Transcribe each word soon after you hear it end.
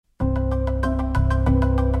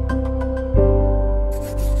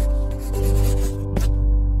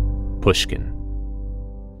Pushkin.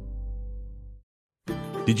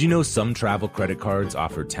 Did you know some travel credit cards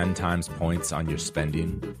offer 10 times points on your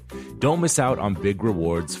spending? Don't miss out on big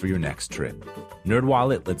rewards for your next trip.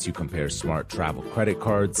 NerdWallet lets you compare smart travel credit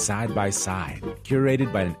cards side by side,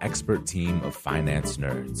 curated by an expert team of finance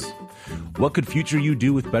nerds. What could future you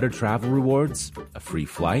do with better travel rewards? A free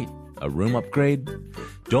flight? A room upgrade?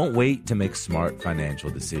 Don't wait to make smart financial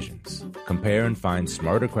decisions. Compare and find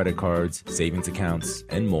smarter credit cards, savings accounts,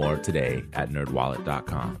 and more today at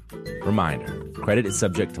nerdwallet.com. Reminder, credit is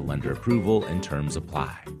subject to lender approval and terms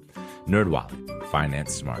apply. NerdWallet,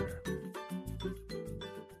 finance smarter.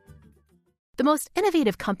 The most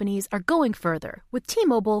innovative companies are going further with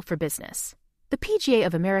T-Mobile for Business. The PGA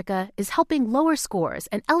of America is helping lower scores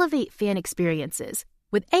and elevate fan experiences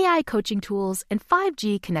with AI coaching tools and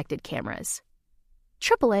 5G connected cameras.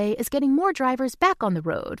 AAA is getting more drivers back on the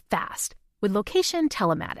road fast with location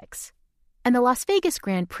telematics. And the Las Vegas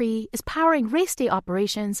Grand Prix is powering race day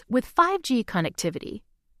operations with 5G connectivity,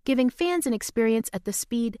 giving fans an experience at the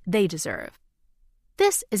speed they deserve.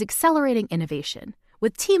 This is accelerating innovation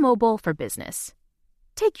with T-Mobile for Business.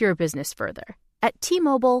 Take your business further at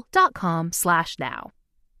T-Mobile.com/now.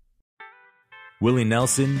 Willie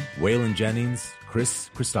Nelson, Waylon Jennings, Chris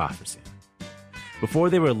Christopherson. Before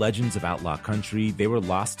they were legends of outlaw country, they were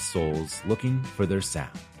lost souls looking for their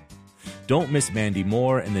sound. Don't miss Mandy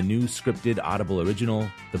Moore in the new scripted Audible original,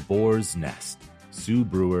 The Boar's Nest, Sue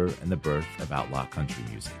Brewer and the Birth of Outlaw Country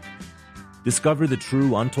Music. Discover the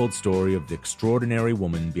true untold story of the extraordinary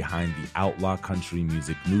woman behind the outlaw country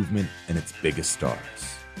music movement and its biggest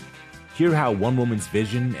stars. Hear how one woman's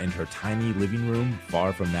vision and her tiny living room,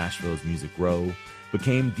 far from Nashville's Music Row,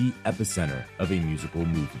 became the epicenter of a musical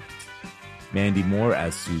movement. Mandy Moore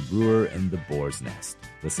as Sue Brewer in The Boar's Nest.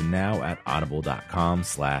 Listen now at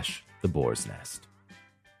audible.com/The Boar's Nest.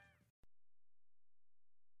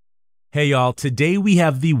 Hey y'all, today we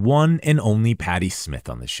have the one and only Patti Smith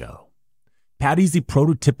on the show. Patti's the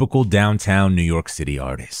prototypical downtown New York City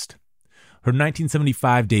artist. Her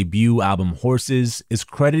 1975 debut album Horses is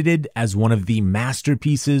credited as one of the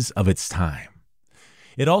masterpieces of its time.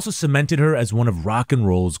 It also cemented her as one of rock and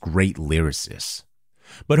roll's great lyricists.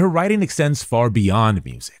 But her writing extends far beyond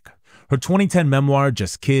music. Her 2010 memoir,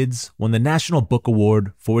 Just Kids, won the National Book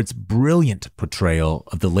Award for its brilliant portrayal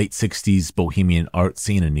of the late 60s bohemian art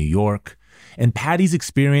scene in New York, and Patti's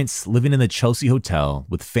experience living in the Chelsea Hotel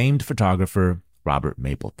with famed photographer Robert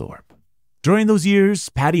Mapplethorpe. During those years,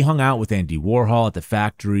 Patti hung out with Andy Warhol at the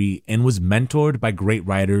Factory and was mentored by great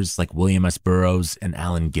writers like William S. Burroughs and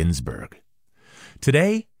Allen Ginsberg.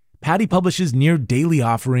 Today, Patti publishes near daily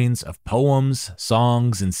offerings of poems,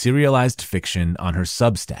 songs, and serialized fiction on her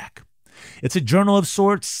Substack. It's a journal of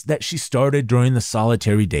sorts that she started during the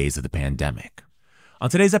solitary days of the pandemic. On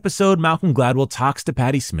today's episode, Malcolm Gladwell talks to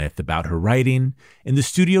Patti Smith about her writing in the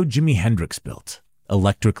studio Jimi Hendrix built,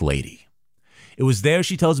 Electric Lady. It was there,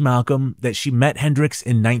 she tells Malcolm, that she met Hendrix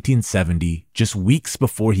in 1970, just weeks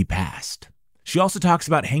before he passed. She also talks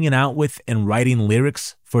about hanging out with and writing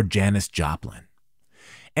lyrics for Janis Joplin.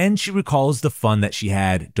 And she recalls the fun that she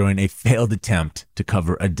had during a failed attempt to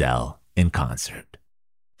cover Adele in concert.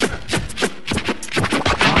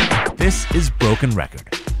 This is Broken Record,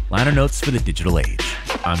 liner notes for the digital age.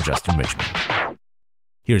 I'm Justin Richmond.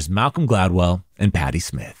 Here's Malcolm Gladwell and Patti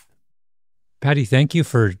Smith. Patti, thank you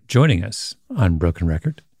for joining us on Broken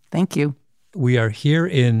Record. Thank you. We are here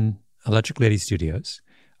in Electric Lady Studios,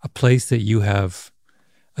 a place that you have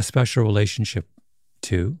a special relationship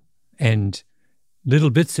to, and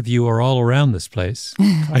little bits of you are all around this place.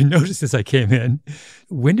 I noticed as I came in.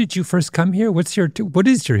 When did you first come here? What is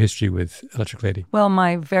your history with Electric Lady? Well,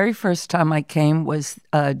 my very first time I came was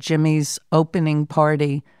Jimmy's opening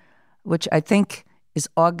party, which I think is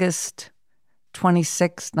August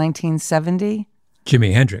 26, 1970.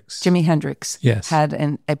 Jimi Hendrix. Jimi Hendrix, yes,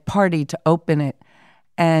 had a party to open it.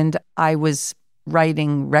 And I was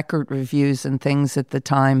writing record reviews and things at the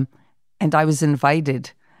time, and I was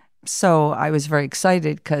invited. So I was very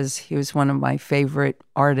excited because he was one of my favorite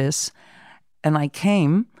artists. And I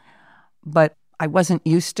came, but I wasn't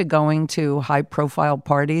used to going to high-profile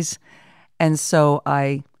parties. And so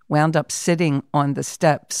I wound up sitting on the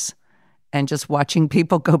steps and just watching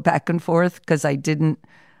people go back and forth because I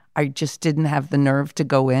just didn't have the nerve to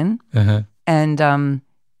go in. Uh-huh. And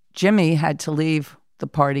Jimmy had to leave the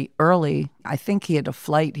party early. I think he had a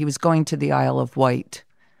flight. He was going to the Isle of Wight.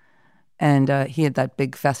 And he had that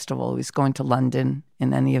big festival. He was going to London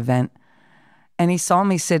in any event. And he saw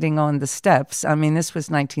me sitting on the steps. I mean, this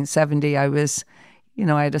was 1970. I was,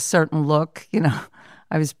 I had a certain look.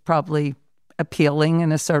 I was probably appealing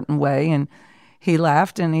in a certain way. And he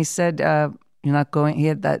laughed and he said, You're not going, he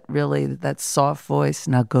had that soft voice,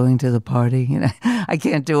 not going to the party. I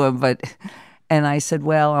can't do him, and I said,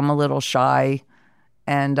 well, I'm a little shy.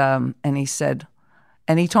 And he said,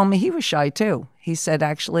 and he told me he was shy too. He said,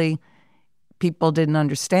 actually, people didn't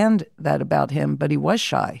understand that about him, but he was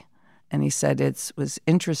shy. And he said it was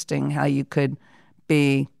interesting how you could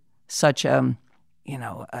be such an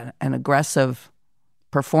aggressive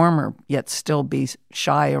performer, yet still be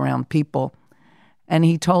shy around people. And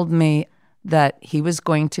he told me that he was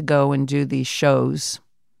going to go and do these shows,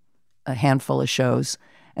 a handful of shows,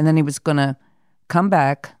 and then he was going to come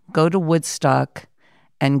back, go to Woodstock,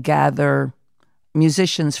 and gather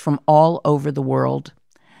musicians from all over the world,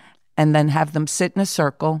 and then have them sit in a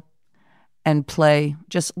circle and play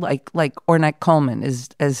just like Ornette Coleman is,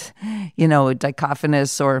 as a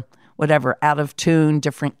dichophonous or whatever, out of tune,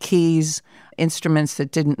 different keys, instruments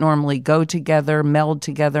that didn't normally go together, meld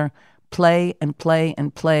together, play and play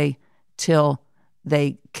and play till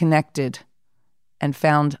they connected and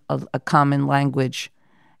found a common language.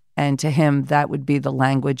 And to him, that would be the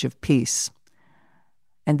language of peace.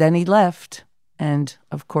 And then he left. And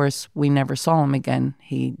of course, we never saw him again.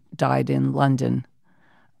 He died in London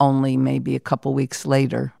only maybe a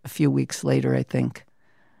few weeks later, I think,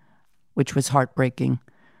 which was heartbreaking.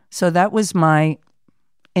 So that was my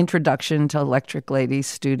introduction to Electric Lady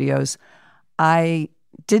Studios. I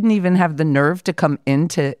didn't even have the nerve to come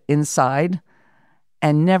inside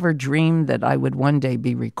and never dreamed that I would one day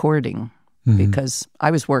be recording because I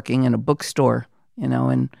was working in a bookstore,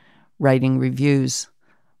 and writing reviews.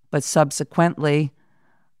 But subsequently,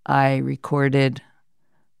 I recorded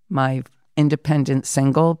my independent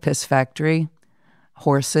single, Piss Factory,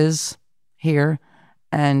 Horses, here,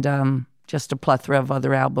 and just a plethora of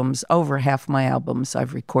other albums. Over half my albums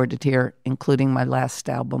I've recorded here, including my last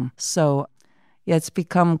album. So, yeah, it's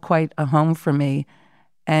become quite a home for me.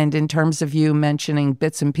 And in terms of you mentioning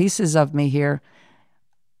bits and pieces of me here,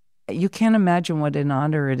 you can't imagine what an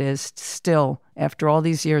honor it is still, after all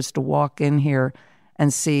these years, to walk in here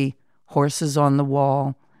and see horses on the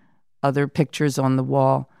wall, other pictures on the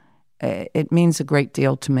wall. It means a great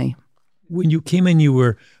deal to me. When you came in, you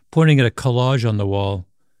were pointing at a collage on the wall.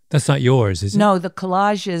 That's not yours, is it? No, the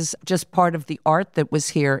collage is just part of the art that was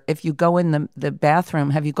here. If you go in the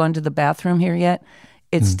bathroom, have you gone to the bathroom here yet?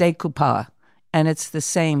 It's decoupage, and it's the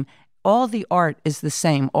same. All the art is the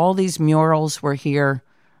same. All these murals were here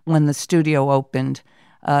when the studio opened.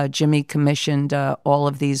 Jimmy commissioned all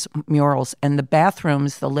of these murals. And the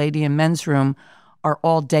bathrooms, the lady and men's room, are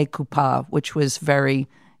all decoupage, which was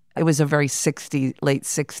it was a very late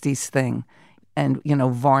 60s thing. And,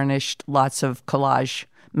 varnished, lots of collage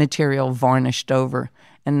material varnished over.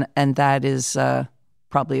 And that is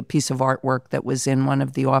probably a piece of artwork that was in one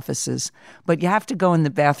of the offices. But you have to go in the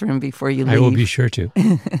bathroom before you leave. I will be sure to.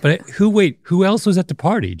 But who else was at the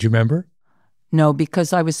party? Do you remember? No,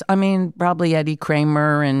 because probably Eddie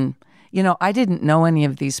Kramer, and, I didn't know any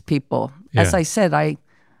of these people. Yeah. As I said, I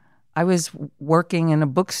was working in a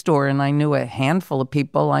bookstore, and I knew a handful of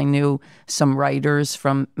people. I knew some writers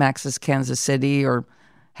from Max's Kansas City, or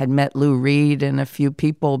had met Lou Reed and a few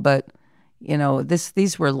people, but,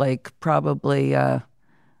 these were like probably,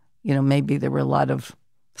 maybe there were a lot of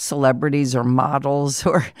celebrities or models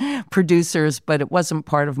or producers, but it wasn't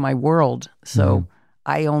part of my world. So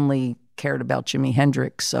I only cared about Jimi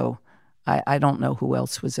Hendrix, so I don't know who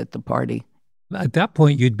else was at the party. At that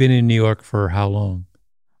point, you'd been in New York for how long?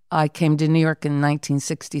 I came to New York in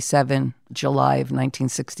 1967, July of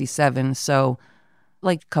 1967, so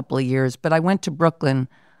like a couple of years. But I went to Brooklyn.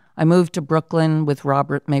 I moved to Brooklyn with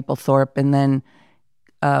Robert Mapplethorpe, and then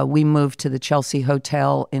we moved to the Chelsea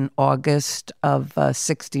Hotel in August of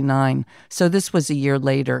 69. So this was a year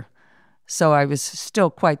later. So I was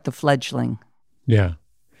still quite the fledgling. Yeah.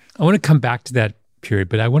 I want to come back to that period,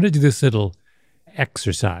 but I want to do this little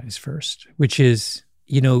exercise first, which is,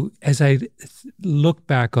 as I look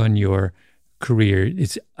back on your career,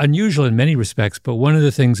 it's unusual in many respects, but one of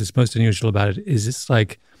the things that's most unusual about it is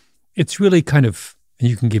it's really kind of, and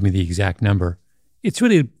you can give me the exact number, it's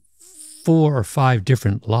really 4 or 5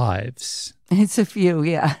 different lives. It's a few,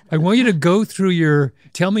 yeah. I want you to go through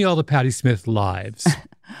tell me all the Patti Smith lives.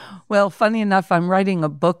 Well, funny enough, I'm writing a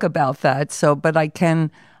book about that. But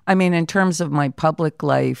in terms of my public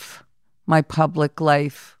life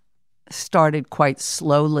started quite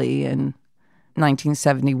slowly. In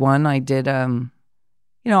 1971, I did,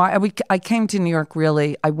 I came to New York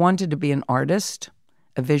really, I wanted to be an artist,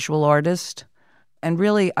 a visual artist. And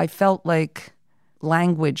really, I felt like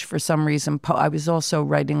language, for some reason, I was also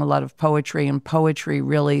writing a lot of poetry, and poetry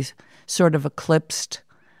really sort of eclipsed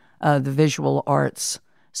the visual arts.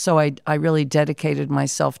 So I really dedicated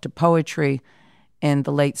myself to poetry in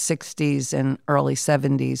the late 60s and early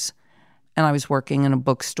 70s. And I was working in a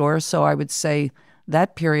bookstore. So I would say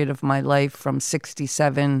that period of my life from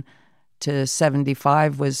 67 to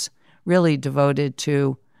 75 was really devoted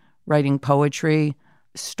to writing poetry,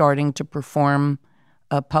 starting to perform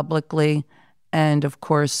publicly, and of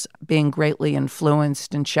course being greatly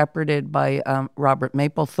influenced and shepherded by Robert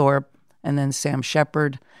Mapplethorpe and then Sam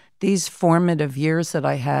Shepard. These formative years that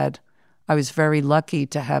I had, I was very lucky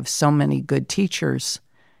to have so many good teachers.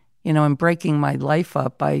 You know, in breaking my life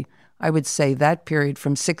up, I would say that period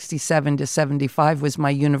from 67 to 75 was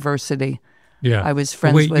my university. Yeah. I was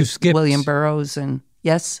friends with William Burroughs and,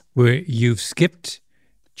 yes? Where you've skipped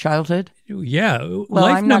childhood? Yeah. Well,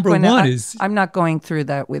 life number one is... I'm not going through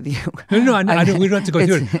that with you. No, we don't have to go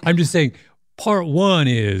through it. I'm just saying part one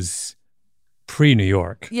is pre-New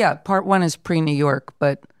York. Yeah, part one is pre-New York,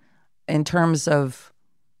 but in terms of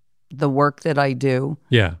the work that I do,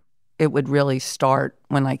 yeah, it would really start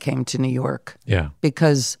when I came to New York. Yeah.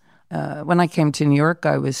 Because when I came to New York,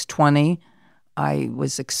 I was 20. I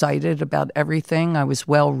was excited about everything. I was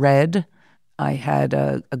well-read. I had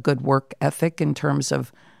a good work ethic in terms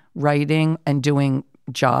of writing and doing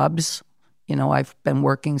jobs. You know, I've been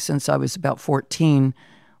working since I was about 14,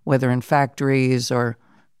 whether in factories or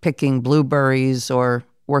picking blueberries or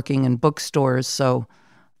working in bookstores. So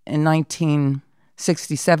in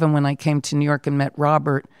 1967, when I came to New York and met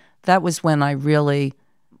Robert, that was when I really,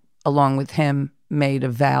 along with him, made a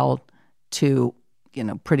vow to, you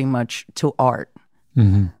know, pretty much to art.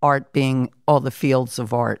 Mm-hmm. Art being all the fields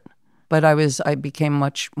of art. But I became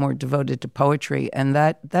much more devoted to poetry, and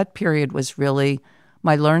that period was really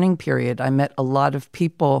my learning period. I met a lot of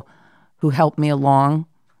people who helped me along,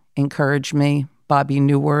 encouraged me. Bobby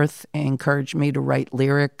Newworth encouraged me to write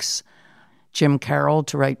lyrics. Jim Carroll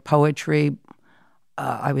to write poetry.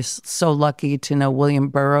 I was so lucky to know William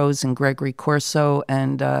Burroughs and Gregory Corso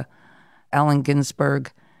and Allen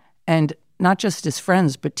Ginsberg, and not just as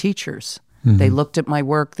friends, but teachers. Mm-hmm. They looked at my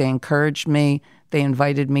work, they encouraged me, they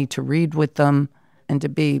invited me to read with them and to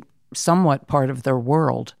be somewhat part of their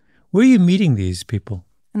world. Where are you meeting these people?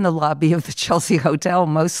 In the lobby of the Chelsea Hotel,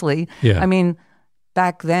 mostly. Yeah. I mean,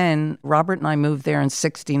 back then, Robert and I moved there in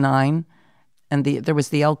 1969, and there was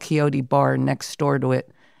the El Quixote bar next door to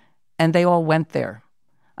it, and they all went there.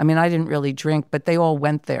 I mean, I didn't really drink, but they all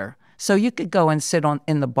went there. So you could go and sit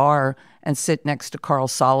in the bar and sit next to Carl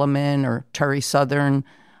Solomon or Terry Southern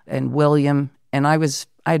and William. And I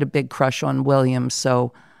had a big crush on William,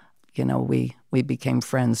 so, you know, we became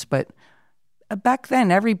friends. But back then,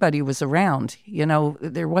 everybody was around. You know,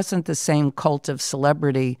 there wasn't the same cult of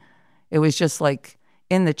celebrity. It was just like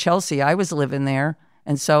in the Chelsea, I was living there,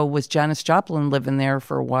 and so was Janis Joplin living there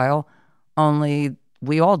for a while, only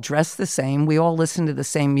we all dressed the same. We all listened to the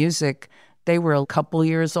same music. They were a couple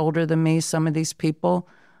years older than me, some of these people,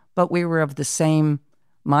 but we were of the same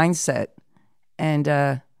mindset.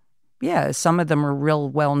 And yeah, some of them are real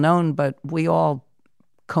well known, but we all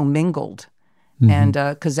commingled. Mm-hmm. And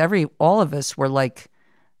because all of us were like,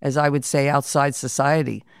 as I would say, outside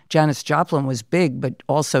society. Janis Joplin was big, but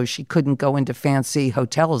also she couldn't go into fancy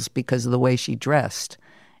hotels because of the way she dressed.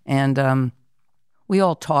 And we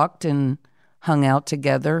all talked and hung out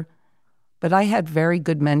together. But I had very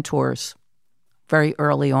good mentors very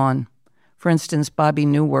early on. For instance, Bobby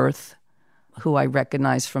Newworth, who I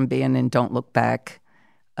recognized from being in Don't Look Back.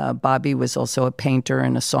 Bobby was also a painter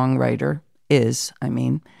and a songwriter,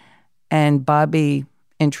 and Bobby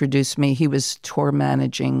introduced me. He was tour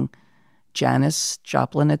managing Janis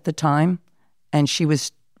Joplin at the time, and she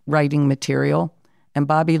was writing material. And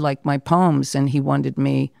Bobby liked my poems, and he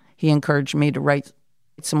encouraged me to write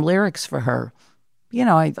some lyrics for her. You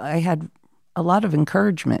know, I had a lot of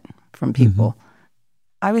encouragement from people. Mm-hmm.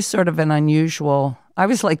 I was sort of I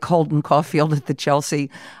was like Holden Caulfield at the Chelsea,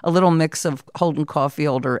 a little mix of Holden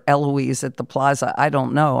Caulfield or Eloise at the Plaza. I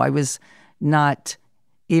don't know. I was not,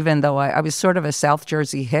 even though I was sort of a South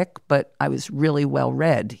Jersey hick, but I was really well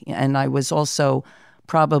read. And I was also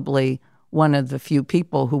probably one of the few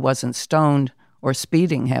people who wasn't stoned or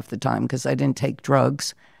speeding half the time because I didn't take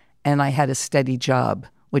drugs. And I had a steady job,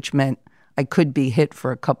 which meant I could be hit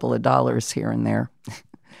for a couple of dollars here and there.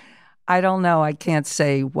 I don't know. I can't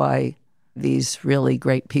say why these really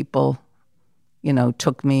great people, you know,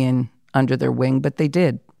 took me in under their wing, but they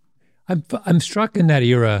did. I'm struck in that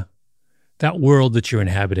era, that world that you're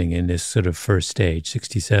inhabiting in this sort of first stage,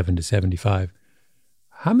 67 to 75.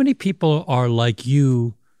 How many people are like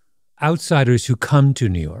you, outsiders who come to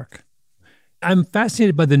New York? I'm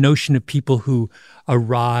fascinated by the notion of people who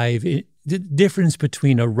arrive, the difference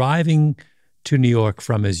between arriving to New York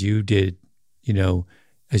from, as you did, you know,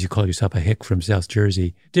 as you call yourself, a hick from South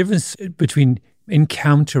Jersey. Difference between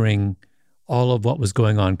encountering all of what was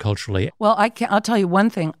going on culturally. Well, I'll tell you one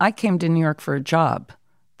thing. I came to New York for a job.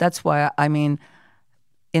 That's why,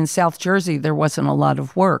 in South Jersey, there wasn't a lot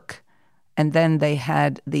of work. And then they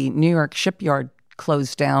had the New York shipyard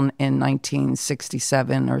closed down in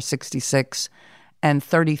 1967 or 66, and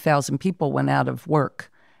 30,000 people went out of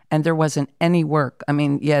work. And there wasn't any work.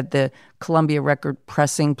 You had the Columbia record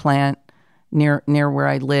pressing plant near where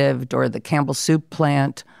I lived, or the Campbell Soup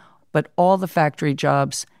plant, but all the factory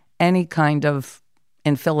jobs, any kind of,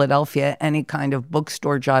 in Philadelphia, any kind of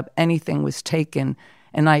bookstore job, anything was taken,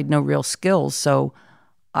 and I had no real skills. So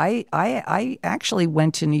I actually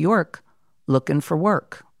went to New York looking for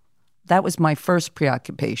work. That was my first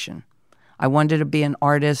preoccupation. I wanted to be an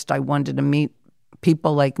artist. I wanted to meet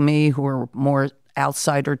people like me who were more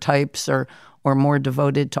outsider types or more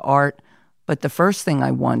devoted to art. But the first thing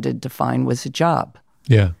I wanted to find was a job.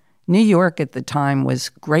 Yeah. New York at the time was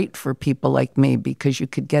great for people like me because you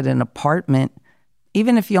could get an apartment.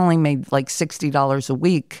 Even if you only made like $60 a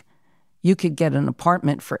week, you could get an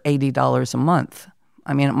apartment for $80 a month.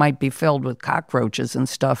 It might be filled with cockroaches and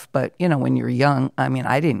stuff, but, when you're young,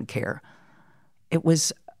 I didn't care. It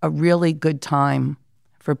was a really good time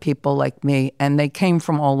for people like me, and they came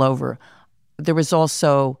from all over. There was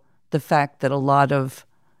also the fact that a lot of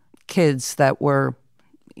kids that were,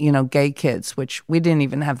 gay kids, which we didn't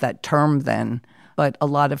even have that term then, but a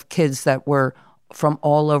lot of kids that were from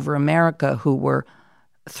all over America who were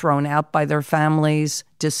thrown out by their families,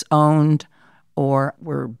 disowned, or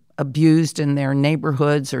were abused in their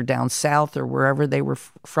neighborhoods or down south or wherever they were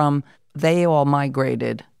from, they all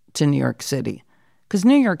migrated to New York City. Because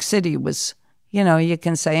New York City was, you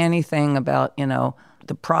can say anything about,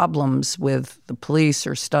 the problems with the police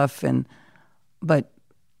or stuff, but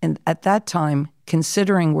at that time,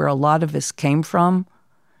 considering where a lot of us came from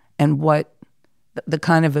and what the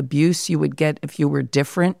kind of abuse you would get if you were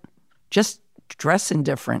different, just dressing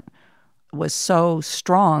different, was so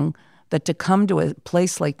strong that to come to a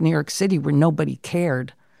place like New York City where nobody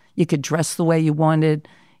cared, you could dress the way you wanted,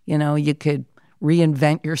 you could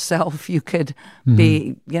reinvent yourself, you could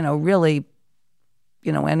be, really,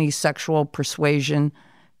 any sexual persuasion,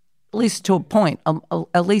 at least to a point,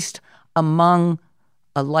 at least among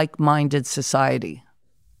a like-minded society.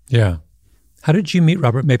 Yeah. How did you meet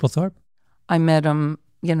Robert Mapplethorpe? I met him,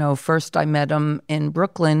 first I met him in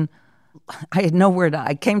Brooklyn. I had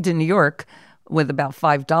I came to New York with about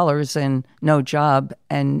 $5 and no job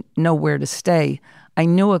and nowhere to stay. I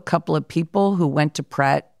knew a couple of people who went to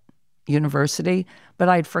Pratt University, but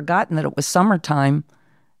I'd forgotten that it was summertime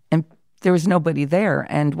and there was nobody there.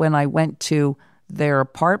 And when I went to their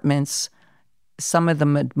apartments, some of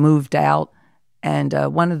them had moved out, and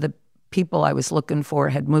one of the people I was looking for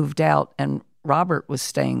had moved out, and Robert was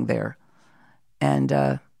staying there. And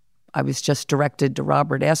I was just directed to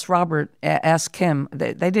Robert. Ask him.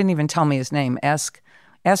 They didn't even tell me his name. Ask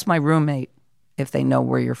my roommate if they know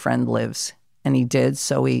where your friend lives. And he did,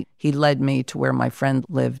 so he led me to where my friend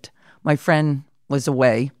lived. My friend was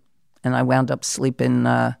away, and I wound up sleeping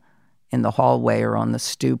in the hallway or on the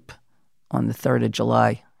stoop on the 3rd of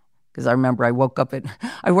July. Because I remember I woke up at the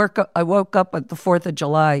 4th of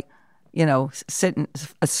July, sitting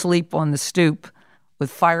asleep on the stoop with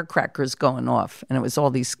firecrackers going off. And it was all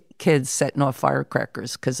these kids setting off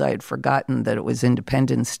firecrackers because I had forgotten that it was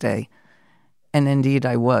Independence Day. And indeed,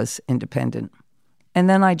 I was independent. And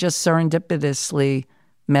then I just serendipitously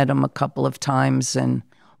met him a couple of times. And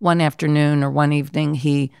one afternoon or one evening,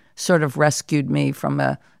 he sort of rescued me from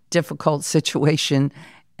a difficult situation.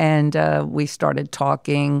 And we started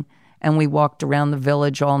talking, and we walked around the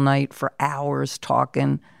village all night for hours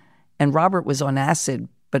talking. And Robert was on acid,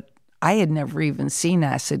 but I had never even seen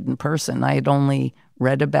acid in person. I had only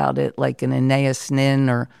read about it like in Anais Nin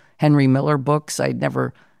or Henry Miller books. I'd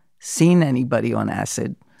never seen anybody on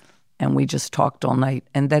acid. And we just talked all night.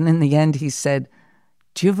 And then in the end, he said,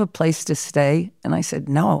 "Do you have a place to stay?" And I said,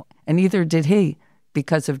 "No." And neither did he.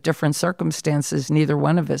 Because of different circumstances, neither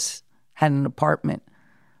one of us had an apartment.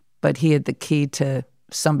 But he had the key to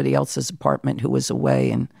somebody else's apartment who was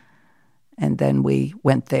away. And then we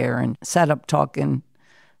went there and sat up talking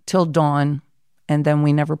till dawn. And then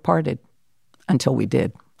we never parted until we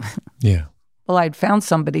did. Yeah. Well, I'd found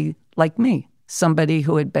somebody like me, somebody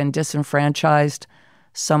who had been disenfranchised,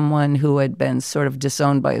 someone who had been sort of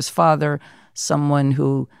disowned by his father, someone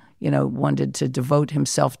who, wanted to devote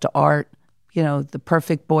himself to art, the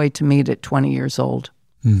perfect boy to meet at 20 years old.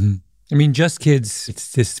 Mm-hmm. Just Kids,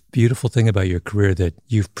 it's this beautiful thing about your career that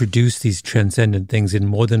you've produced these transcendent things in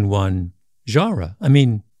more than one genre.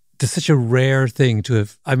 It's such a rare thing to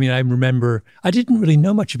have. I mean, I remember I didn't really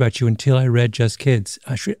know much about you until I read Just Kids.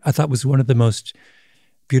 I thought it was one of the most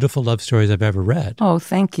beautiful love stories I've ever read. Oh,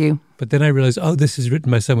 thank you. But then I realized, oh, this is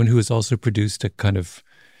written by someone who has also produced a kind of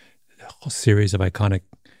whole series of iconic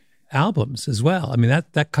albums as well. I mean,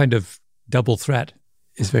 that kind of double threat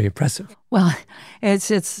is very impressive. Well,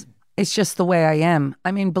 it's just the way I am.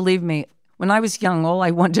 I mean, believe me, when I was young, all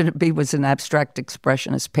I wanted to be was an abstract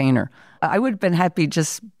expressionist painter. I would have been happy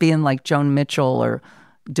just being like Joan Mitchell or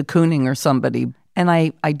de Kooning or somebody. And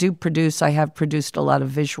I have produced a lot of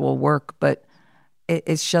visual work, but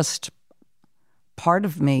it's just part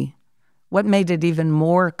of me. What made it even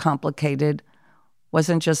more complicated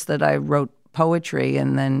wasn't just that I wrote poetry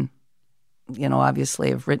and then,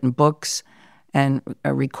 obviously I've written books and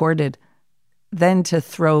recorded, then to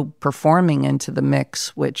throw performing into the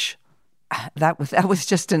mix, which that was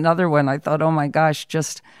just another one. I thought, oh my gosh,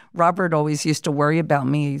 Robert always used to worry about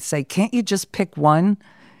me. He'd say, can't you just pick one?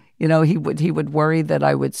 He would worry that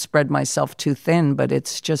I would spread myself too thin, but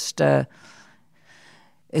it's just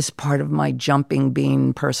is part of my jumping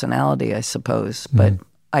bean personality, I suppose. But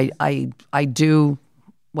I do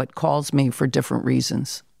what calls me for different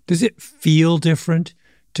reasons. Does it feel different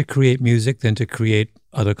to create music than to create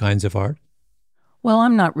other kinds of art? Well,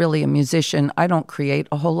 I'm not really a musician. I don't create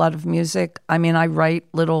a whole lot of music. I mean, I write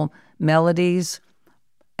little melodies,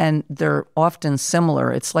 and they're often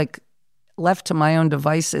similar. It's like, left to my own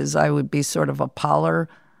devices, I would be sort of a parlor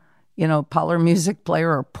music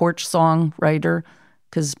player or porch song writer,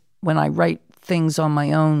 because when I write things on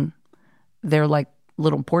my own, they're like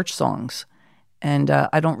little porch songs. And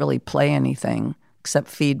I don't really play anything except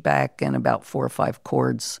feedback and about 4 or 5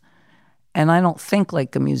 chords. And I don't think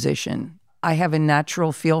like a musician. I have a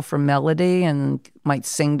natural feel for melody and might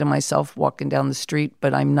sing to myself walking down the street,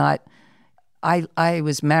 but I'm not. I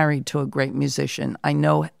was married to a great musician.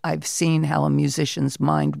 I've seen how a musician's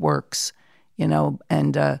mind works,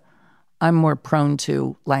 and I'm more prone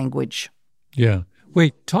to language. Yeah.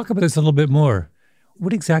 Wait, talk about this a little bit more.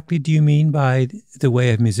 What exactly do you mean by the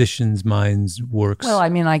way a musician's mind works? Well, I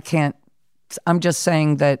mean, I'm just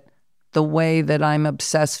saying that the way that I'm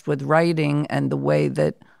obsessed with writing and the way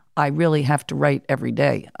that I really have to write every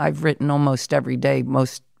day. I've written almost every day,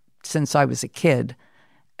 since I was a kid.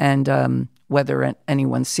 And whether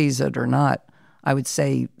anyone sees it or not, I would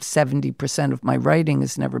say 70% of my writing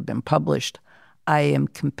has never been published. I am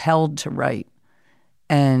compelled to write.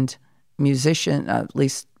 And at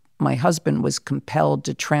least my husband was compelled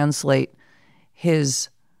to translate his,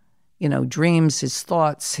 dreams, his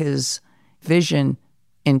thoughts, his vision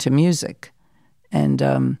into music. And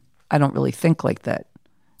I don't really think like that.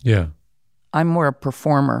 Yeah. I'm more a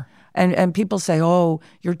performer. And people say, oh,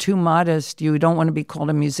 you're too modest. You don't want to be called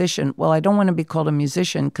a musician. Well, I don't want to be called a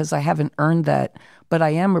musician because I haven't earned that. But I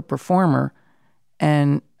am a performer,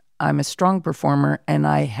 and I'm a strong performer, and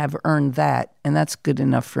I have earned that. And that's good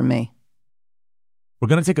enough for me. We're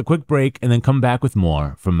going to take a quick break and then come back with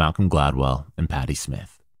more from Malcolm Gladwell and Patti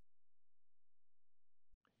Smith.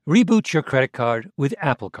 Reboot your credit card with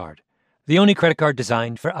Apple Card, the only credit card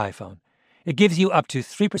designed for iPhone. It gives you up to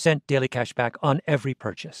 3% daily cash back on every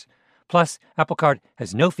purchase. Plus, Apple Card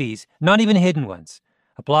has no fees, not even hidden ones.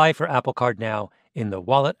 Apply for Apple Card now in the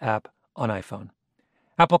Wallet app on iPhone.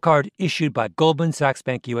 Apple Card issued by Goldman Sachs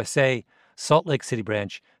Bank USA, Salt Lake City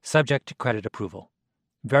branch, subject to credit approval.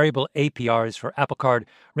 Variable APRs for Apple Card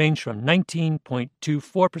range from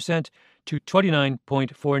 19.24% to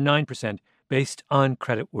 29.49% based on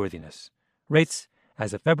creditworthiness. Rates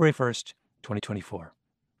as of February 1st, 2024.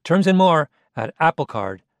 Terms and more at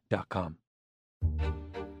applecard.com.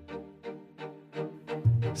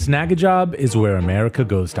 Snagajob is where America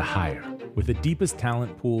goes to hire, with the deepest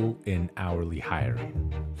talent pool in hourly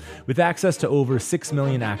hiring. With access to over 6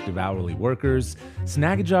 million active hourly workers,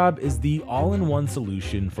 Snagajob is the all-in-one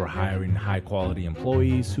solution for hiring high-quality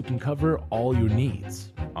employees who can cover all your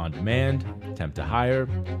needs, on demand, temp to hire,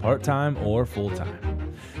 part-time, or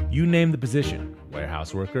full-time. You name the position: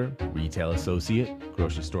 warehouse worker, retail associate,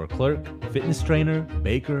 grocery store clerk, fitness trainer,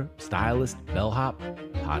 baker, stylist, bellhop,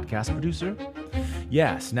 podcast producer.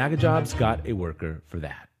 Yeah, Snagajob's got a worker for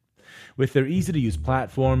that. With their easy-to-use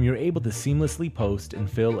platform, you're able to seamlessly post and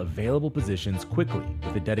fill available positions quickly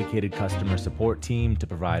with a dedicated customer support team to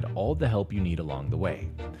provide all the help you need along the way.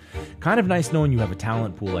 Kind of nice knowing you have a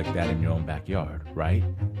talent pool like that in your own backyard, right?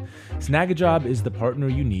 Snagajob is the partner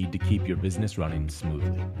you need to keep your business running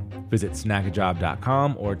smoothly. Visit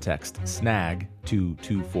snagajob.com or text SNAG to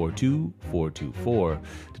 242-424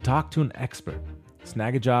 to talk to an expert.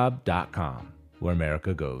 Snagajob.com, where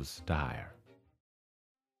America goes to hire.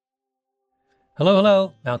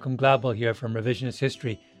 Hello. Malcolm Gladwell here from Revisionist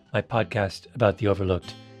History. my podcast about the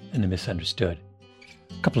overlooked and the misunderstood.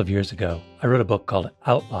 A couple of years ago, I wrote a book called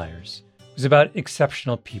Outliers. It was about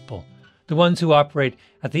exceptional people, the ones who operate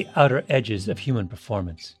at the outer edges of human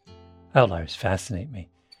performance. Outliers fascinate me.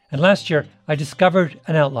 And last year, I discovered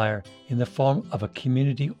an outlier in the form of a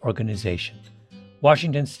community organization,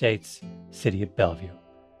 Washington State's City of Bellevue.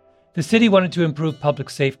 The city wanted to improve public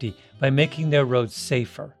safety by making their roads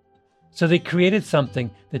safer. So they created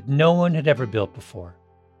something that no one had ever built before,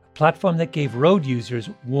 a platform that gave road users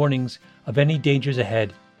warnings of any dangers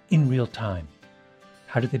ahead in real time.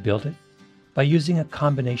 How did they build it? By using a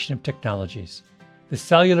combination of technologies: the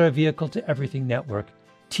Cellular Vehicle-to-Everything Network,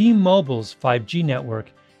 T-Mobile's 5G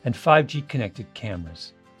network, and 5G connected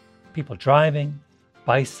cameras. People driving,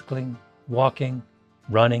 bicycling, walking,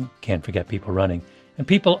 running, can't forget people running, and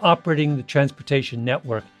people operating the transportation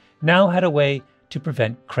network now had a way to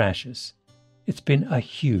prevent crashes. It's been a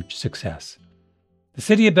huge success. The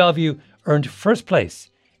City of Bellevue earned first place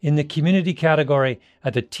in the community category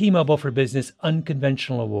at the T-Mobile for Business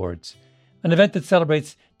Unconventional Awards, an event that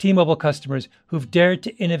celebrates T-Mobile customers who've dared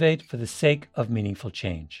to innovate for the sake of meaningful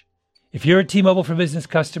change. If you're a T-Mobile for Business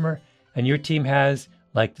customer and your team has,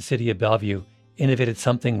 like the City of Bellevue, innovated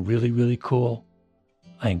something really, really cool,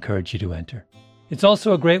 I encourage you to enter. It's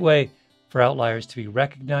also a great way for Outliers to be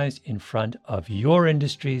recognized in front of your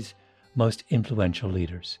industry's most influential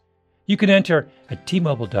leaders. You can enter at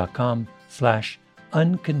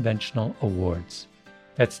T-Mobile.com/unconventional awards.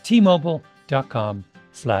 That's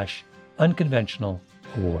T-Mobile.com/unconventional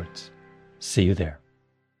awards. See you there.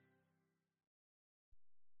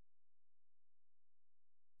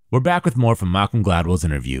 We're back with more from Malcolm Gladwell's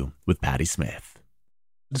interview with Patti Smith.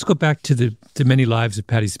 Let's go back to the many lives of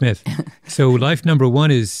Patti Smith. So life number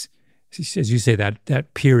one is, as you say,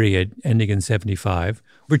 that period ending in 75.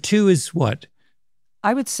 Number two is what?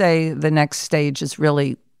 I would say the next stage is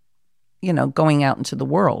really, going out into the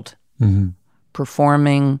world,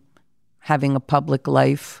 performing, having a public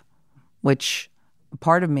life, which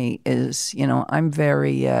part of me is, I'm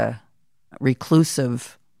very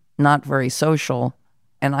reclusive, not very social,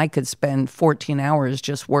 and I could spend 14 hours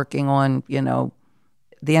just working on,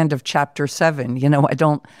 the end of chapter 7. I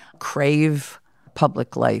don't crave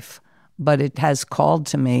public life, but it has called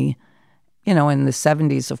to me, in the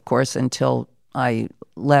 70s, of course, until I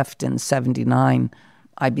left in 79.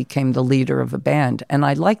 I became the leader of a band, and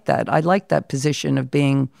I like that. I like that position of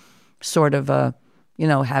being sort of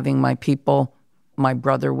having my people. My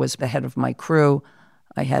brother was the head of my crew.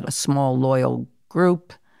 I had a small, loyal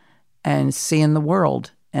group, and seeing the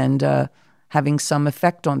world and having some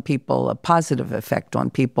effect on people, a positive effect on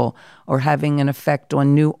people, or having an effect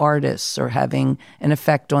on new artists, or having an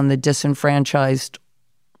effect on the disenfranchised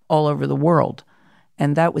all over the world.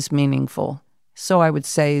 And that was meaningful. So I would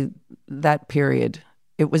say that period,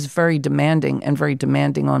 it was very demanding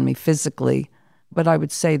on me physically. But I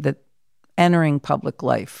would say that entering public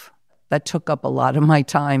life, that took up a lot of my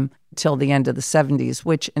time till the end of the 70s,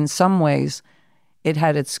 which in some ways it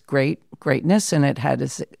had its greatness and it had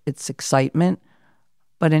its excitement.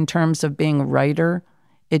 But in terms of being a writer,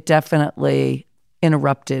 it definitely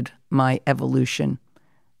interrupted my evolution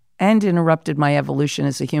and interrupted my evolution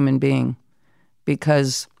as a human being,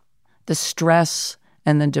 because the stress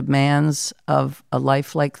and the demands of a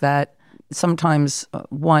life like that, sometimes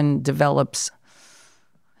one develops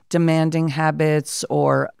demanding habits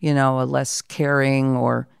or, a less caring,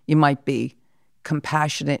 or you might be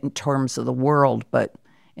compassionate in terms of the world, but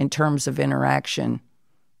in terms of interaction,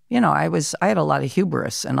 I had a lot of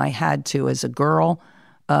hubris, and I had to, as a girl,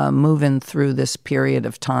 moving through this period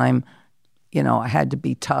of time, I had to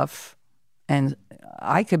be tough, and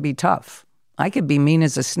I could be tough. I could be mean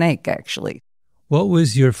as a snake, actually. What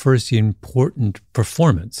was your first important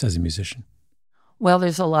performance as a musician? Well,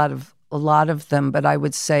 there's a lot of them, but I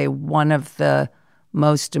would say one of the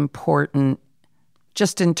most important,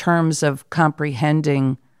 just in terms of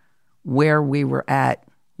comprehending where we were at,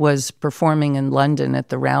 was performing in London at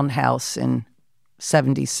the Roundhouse in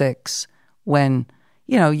 76, when,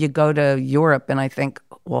 you go to Europe and I think,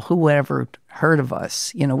 well, who would ever heard of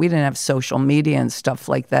us? We didn't have social media and stuff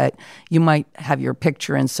like that. You might have your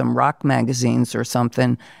picture in some rock magazines or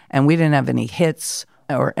something, and we didn't have any hits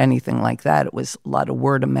or anything like that. It was a lot of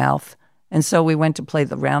word of mouth. And so we went to play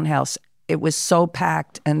the Roundhouse. It was so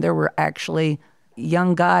packed, and there were actually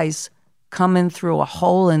young guys coming through a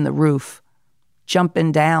hole in the roof,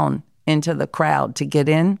 jumping down into the crowd to get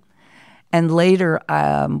in. And later,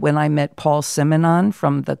 when I met Paul Simonon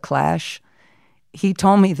from The Clash, he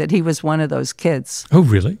told me that he was one of those kids. Oh,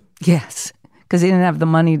 really? Yes, because he didn't have the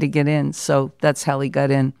money to get in, so that's how he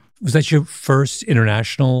got in. Was that your first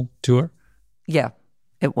international tour? Yeah.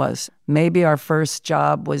 It was. Maybe our first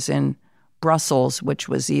job was in Brussels, which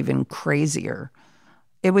was even crazier.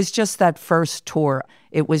 It was just that first tour.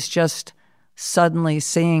 It was just suddenly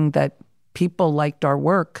seeing that people liked our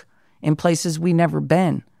work in places we never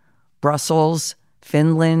been. Brussels,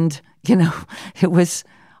 Finland, it was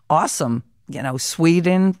awesome.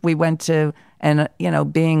 Sweden, we went to, and,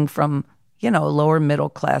 being from, a lower middle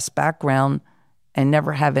class background and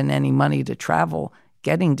never having any money to travel,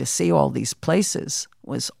 getting to see all these places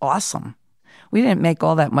was awesome. We didn't make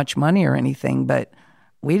all that much money or anything, but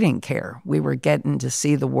we didn't care. We were getting to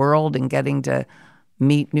see the world and getting to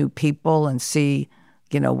meet new people and see,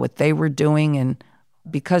 what they were doing. And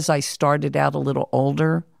because I started out a little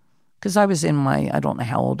older, because I was I don't know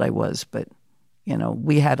how old I was, but,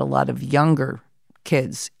 we had a lot of younger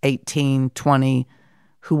kids, 18, 20,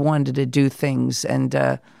 who wanted to do things, and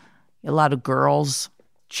a lot of girls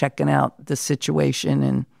checking out the situation.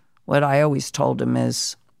 And what I always told them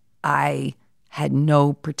is I had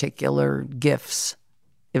no particular gifts.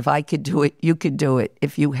 If I could do it, you could do it.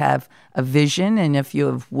 If you have a vision and if you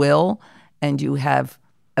have will and you have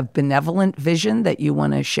a benevolent vision that you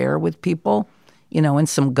want to share with people, and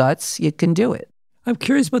some guts, you can do it. I'm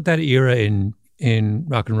curious about that era in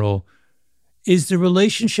rock and roll. Is the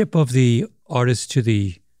relationship of the artist to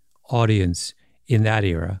the audience in that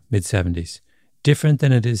era, mid-'70s, different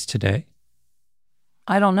than it is today?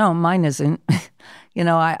 I don't know. Mine isn't.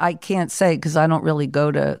 I can't say because I don't really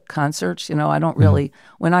go to concerts. I don't really.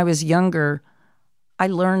 When I was younger, I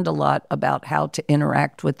learned a lot about how to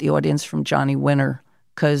interact with the audience from Johnny Winter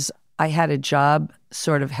because I had a job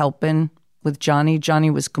sort of helping with Johnny. Johnny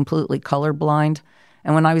was completely colorblind.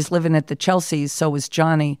 And when I was living at the Chelseas, so was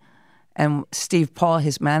Johnny. And Steve Paul,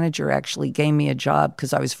 his manager, actually gave me a job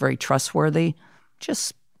because I was very trustworthy.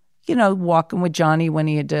 Just, walking with Johnny when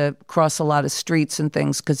he had to cross a lot of streets and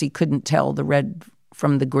things because he couldn't tell the red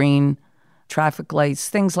from the green, traffic lights,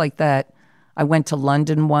 things like that. I went to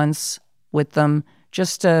London once with them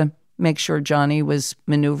just to make sure Johnny was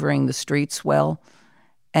maneuvering the streets well.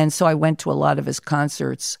 And so I went to a lot of his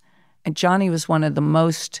concerts. And Johnny was one of the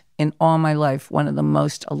most, in all my life, one of the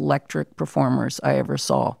most electric performers I ever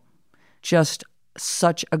saw. Just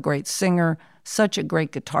such a great singer, such a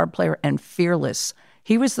great guitar player, and fearless.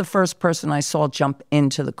 He was the first person I saw jump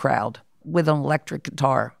into the crowd with an electric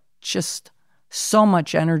guitar. Just so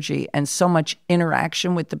much energy and so much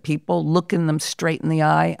interaction with the people, looking them straight in the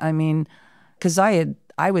eye. I mean, because I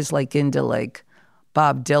was like into like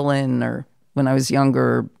Bob Dylan, or when I was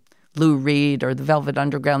younger, Lou Reed or the Velvet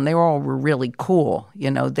Underground. They all were really cool.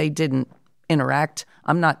 They didn't interact.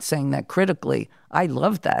 I'm not saying that critically. I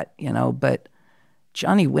loved that, but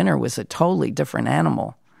Johnny Winter was a totally different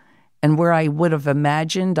animal. And where I would have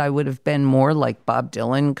imagined I would have been more like Bob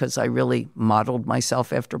Dylan, because I really modeled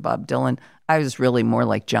myself after Bob Dylan, I was really more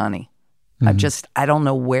like Johnny. Mm-hmm. I don't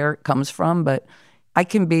know where it comes from, but I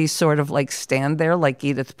can be sort of like stand there like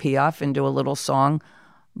Edith Piaf and do a little song.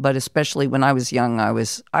 But especially when I was young, I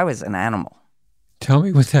was an animal. Tell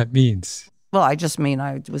me what that means. Well, I just mean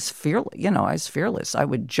I was fearless. I was fearless. I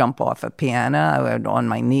would jump off a piano. I would on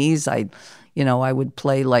my knees. I would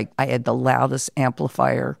play like I had the loudest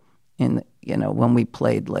amplifier in, when we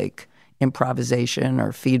played like improvisation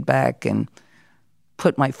or feedback, and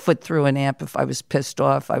put my foot through an amp if I was pissed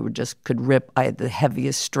off. I could rip. I had the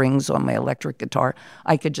heaviest strings on my electric guitar.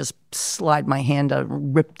 I could just slide my hand out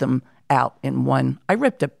and rip them out in one. I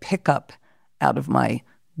ripped a pickup out of my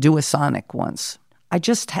Duosonic once. I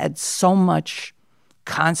just had so much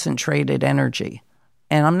concentrated energy.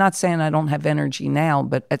 And I'm not saying I don't have energy now,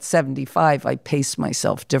 but at 75, I pace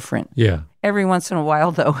myself different. Yeah. Every once in a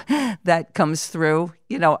while, though, that comes through.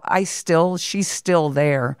 She's still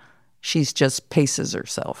there. She's just paces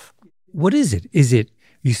herself. What is it?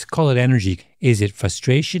 You call it energy. Is it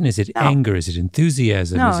frustration? Is it anger? Is it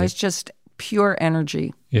enthusiasm? No, it's just pure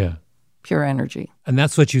energy. Yeah. Pure energy. And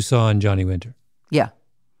that's what you saw in Johnny Winter. Yeah.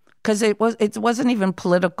 Because it wasn't even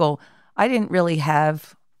political. I didn't really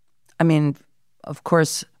have, of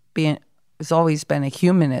course, has always been a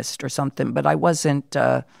humanist or something, but I wasn't,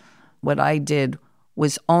 what I did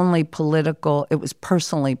was only political. It was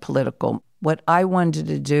personally political. What I wanted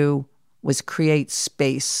to do was create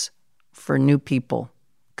space for new people,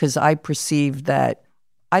 because I perceived that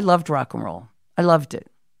I loved rock and roll. I loved it.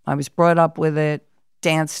 I was brought up with it,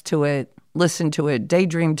 danced to it, listened to it,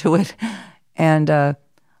 daydreamed to it. And I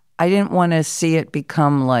didn't want to see it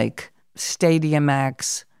become like stadium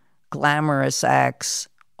acts, glamorous acts,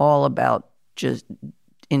 all about just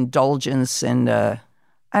indulgence. And I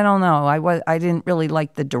don't know, I didn't really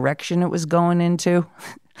like the direction it was going into.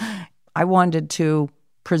 I wanted to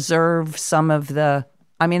preserve some of the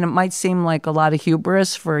I mean, it might seem like a lot of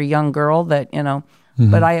hubris for a young girl that,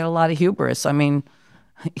 but I had a lot of hubris. I mean,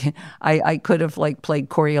 I could have like played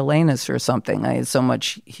Coriolanus or something. I had so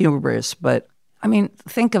much hubris. But I mean,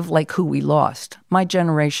 think of like who we lost. My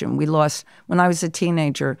generation, we lost, when I was a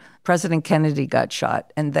teenager, President Kennedy got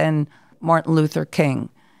shot, and then Martin Luther King,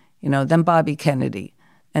 then Bobby Kennedy.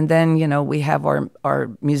 And then, we have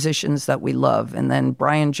our musicians that we love. And then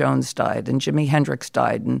Brian Jones died, and Jimi Hendrix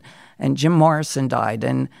died, and Jim Morrison died,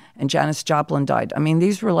 and Janis Joplin died. I mean,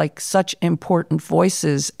 these were like such important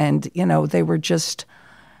voices. And, they were just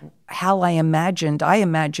how I imagined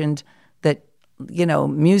that,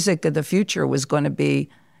 music of the future was going to be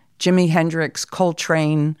Jimi Hendrix,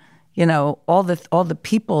 Coltrane, all the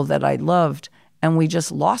people that I loved. And we just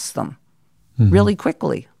lost them really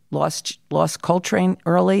quickly. Lost Coltrane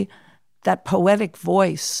early. That poetic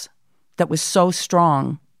voice that was so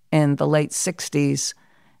strong in the late 60s,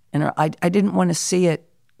 and I didn't want to see it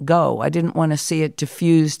go. I didn't want to see it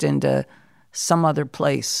diffused into some other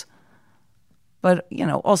place. But,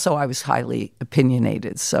 also I was highly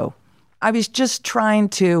opinionated, so I was just trying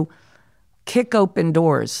to kick open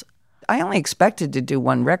doors. I only expected to do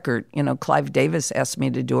one record. Clive Davis asked me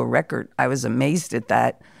to do a record. I was amazed at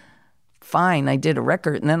that. Fine, I did a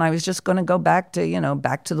record, and then I was just going to go back to,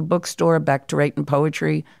 back to the bookstore, back to writing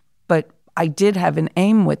poetry. But I did have an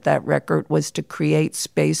aim with that record, was to create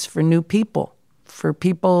space for new people, for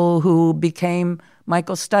people who became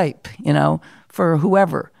Michael Stipe, for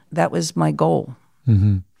whoever. That was my goal.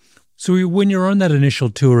 Mm-hmm. So when you're on that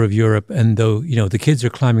initial tour of Europe, and though, the kids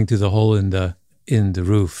are climbing through the hole in the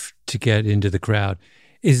roof to get into the crowd,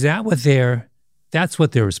 is that that's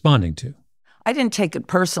what they're responding to? I didn't take it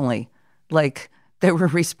personally. Like they were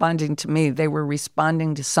responding to me. They were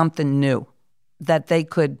responding to something new that they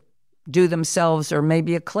could do themselves or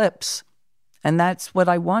maybe eclipse. And that's what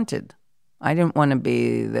I wanted. I didn't want to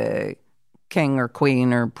be the king or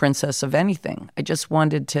queen or princess of anything. I just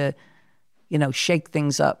wanted to, shake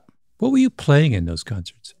things up. What were you playing in those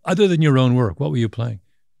concerts? Other than your own work, what were you playing?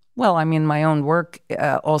 Well, I mean, my own work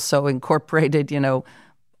also incorporated,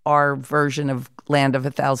 our version of Land of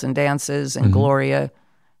a Thousand Dances and Gloria.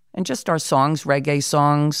 And just our songs, reggae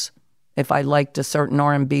songs. If I liked a certain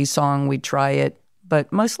R&B song, we'd try it.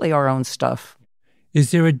 But mostly our own stuff.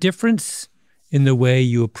 Is there a difference in the way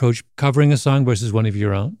you approach covering a song versus one of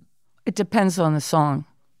your own? It depends on the song.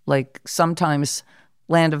 Like sometimes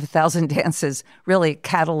Land of a Thousand Dances, really a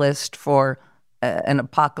catalyst for an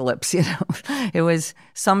apocalypse, It was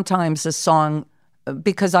sometimes a song,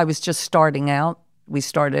 because I was just starting out. We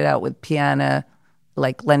started out with piano,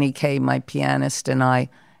 like Lenny Kaye, my pianist, and I.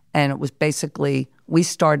 And it was basically, we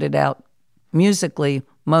started out musically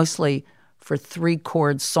mostly for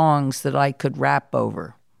 3-chord songs that I could rap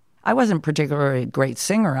over. I wasn't particularly a great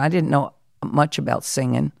singer. I didn't know much about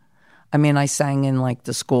singing. I mean, I sang in like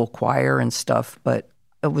the school choir and stuff, but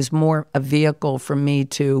it was more a vehicle for me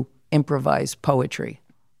to improvise poetry.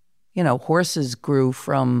 Horses grew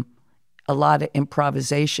from a lot of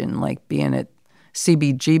improvisation, like being at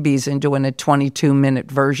CBGB's and doing a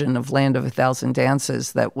 22-minute version of Land of a Thousand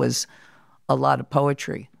Dances that was a lot of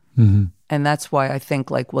poetry. Mm-hmm. And that's why I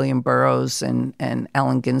think like William Burroughs and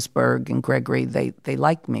Allen Ginsberg and Gregory, they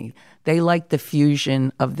like me. They like the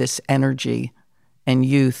fusion of this energy and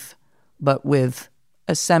youth, but with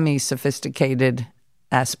a semi-sophisticated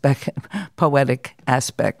aspect, poetic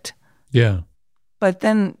aspect. Yeah. But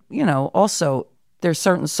then, also there's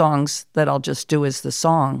certain songs that I'll just do as the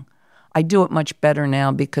song. I do it much better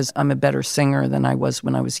now because I'm a better singer than I was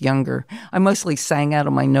when I was younger. I mostly sang out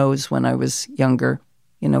of my nose when I was younger.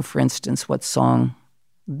 For instance, what song?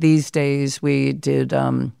 These days we did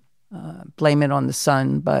Blame It on the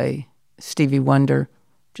Sun by Stevie Wonder.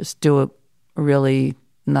 Just do a really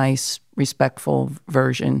nice, respectful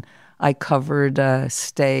version. I covered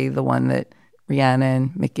Stay, the one that Rihanna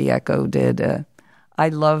and Mickey Echo did. I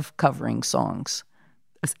love covering songs.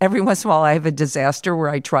 Every once in a while, I have a disaster where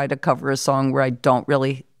I try to cover a song where I don't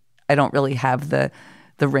really have the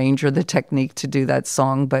range or the technique to do that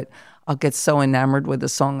song, but I'll get so enamored with a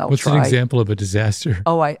song, I'll What's try. What's an example of a disaster?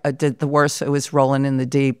 Oh, I did the worst. It was Rolling in the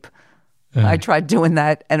Deep. I tried doing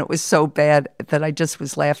that, and it was so bad that I just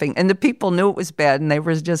was laughing. And the people knew it was bad, and they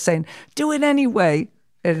were just saying, do it anyway.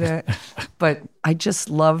 And, but I just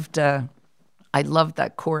loved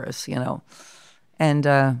that chorus, And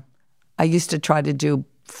I used to try to do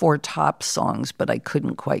Four Tops songs, but I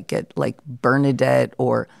couldn't quite get like Bernadette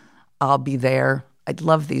or I'll Be There. I'd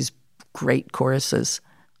love these great choruses.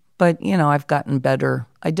 But, I've gotten better.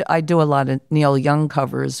 I do a lot of Neil Young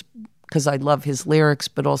covers because I love his lyrics,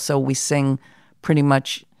 but also we sing pretty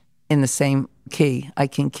much in the same key. I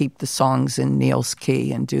can keep the songs in Neil's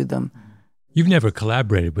key and do them. You've never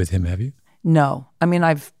collaborated with him, have you? No. I mean,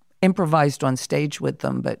 I've improvised on stage with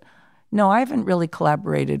them, but no, I haven't really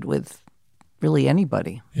collaborated with really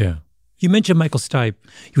anybody. Yeah. You mentioned Michael Stipe.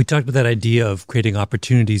 You talked about that idea of creating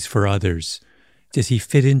opportunities for others. Does he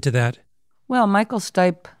fit into that? Well, Michael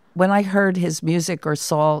Stipe, when I heard his music or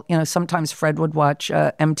saw, sometimes Fred would watch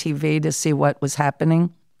MTV to see what was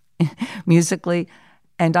happening musically.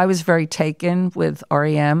 And I was very taken with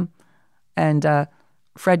R.E.M. And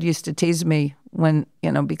Fred used to tease me when,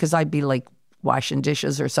 because I'd be like washing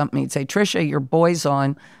dishes or something. He'd say, Trisha, your boy's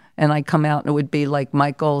on. And I'd come out and it would be like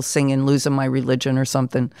Michael singing Losing My Religion or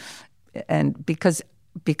something. And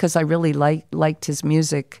because I really liked his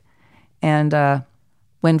music. And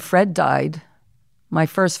when Fred died, my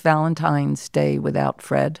first Valentine's Day without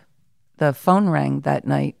Fred, the phone rang that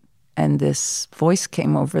night and this voice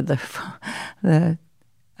came over the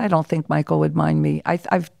I don't think Michael would mind me. I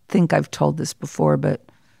think I've told this before, but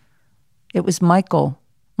it was Michael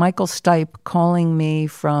Stipe calling me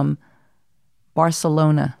from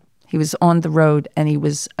Barcelona. He was on the road and he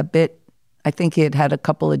was I think he had had a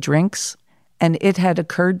couple of drinks, and it had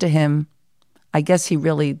occurred to him, I guess he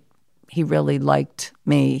really liked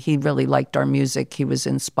me. He really liked our music. He was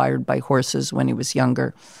inspired by horses when he was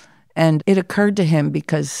younger. And it occurred to him,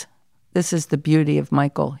 because this is the beauty of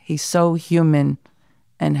Michael. He's so human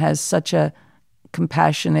and has such a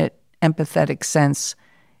compassionate, empathetic sense.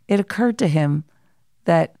 It occurred to him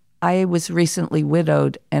that I was recently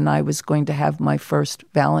widowed and I was going to have my first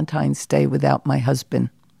Valentine's Day without my husband,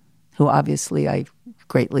 who obviously I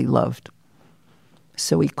greatly loved.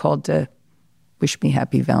 So he called to wish me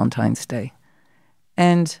happy Valentine's Day.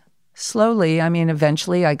 And slowly,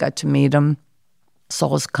 eventually I got to meet him,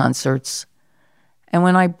 saw his concerts. And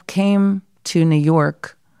when I came to New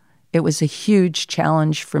York, it was a huge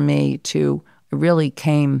challenge for me I really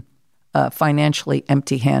came financially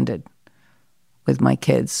empty-handed with my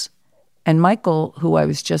kids. And Michael, who I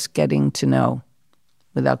was just getting to know,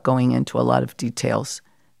 without going into a lot of details,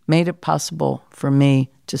 made it possible for me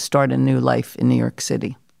to start a new life in New York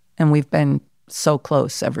City. And we've been so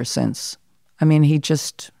close ever since. He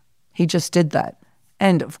just did that.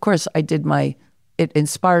 And of course, it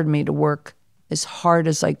inspired me to work as hard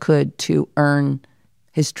as I could to earn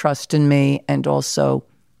his trust in me and also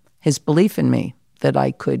his belief in me that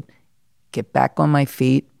I could get back on my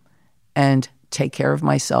feet and take care of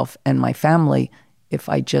myself and my family if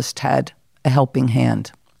I just had a helping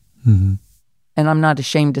hand. Mm-hmm. And I'm not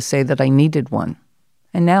ashamed to say that I needed one.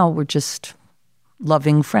 And now we're just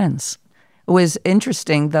loving friends. It was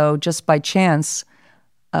interesting, though, just by chance,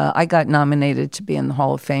 I got nominated to be in the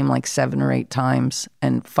Hall of Fame like 7 or 8 times.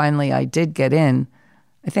 And finally I did get in.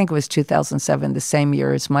 I think it was 2007, the same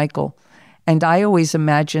year as Michael. And I always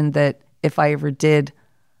imagined that if I ever did,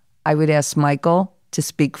 I would ask Michael to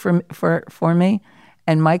speak for me.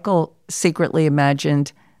 And Michael secretly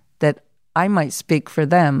imagined that I might speak for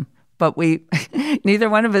them. But neither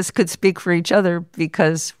one of us could speak for each other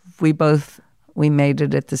because we made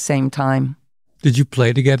it at the same time. Did you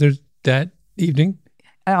play together that evening?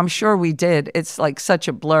 I'm sure we did. It's like such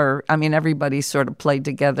a blur. Everybody sort of played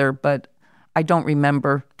together, but I don't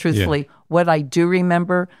remember, truthfully. Yeah. What I do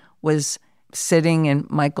remember was sitting in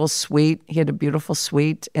Michael's suite. He had a beautiful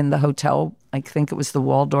suite in the hotel. I think it was the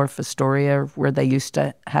Waldorf Astoria, where they used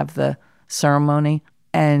to have the ceremony.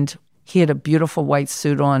 And he had a beautiful white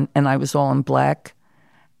suit on, and I was all in black.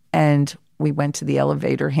 And we went to the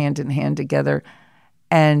elevator hand in hand together.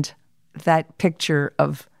 And that picture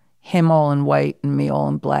of him all in white and me all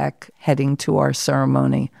in black heading to our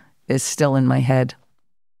ceremony is still in my head.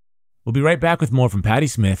 We'll be right back with more from Patti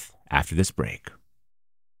Smith after this break.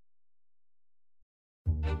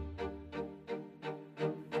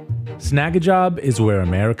 Snagajob is where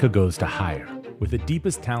America goes to hire, with the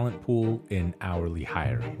deepest talent pool in hourly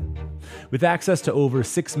hiring. With access to over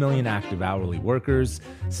 6 million active hourly workers,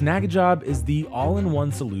 Snagajob is the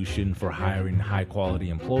all-in-one solution for hiring high-quality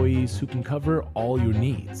employees who can cover all your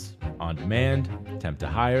needs: on demand, temp to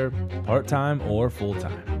hire, part-time, or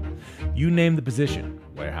full-time. You name the position: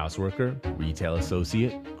 warehouse worker, retail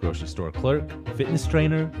associate, grocery store clerk, fitness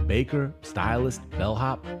trainer, baker, stylist,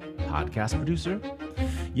 bellhop, podcast producer.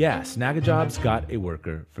 Yeah, Snagajob's got a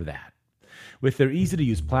worker for that. With their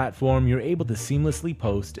easy-to-use platform, you're able to seamlessly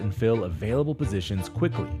post and fill available positions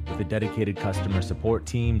quickly with a dedicated customer support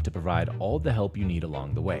team to provide all the help you need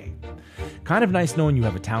along the way. Kind of nice knowing you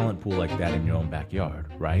have a talent pool like that in your own backyard,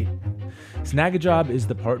 right? Snagajob is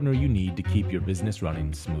the partner you need to keep your business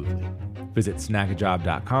running smoothly. Visit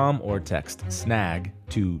snagajob.com or text SNAG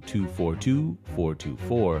to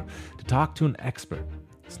 242-424 to talk to an expert.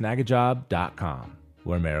 Snagajob.com,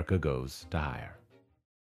 where America goes to hire.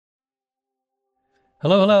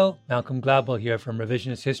 Hello. Malcolm Gladwell here from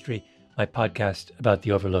Revisionist History, my podcast about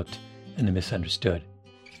the overlooked and the misunderstood.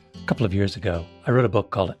 A couple of years ago, I wrote a book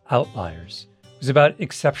called Outliers. It was about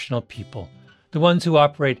exceptional people, the ones who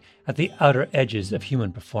operate at the outer edges of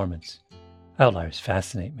human performance. Outliers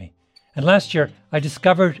fascinate me. And last year, I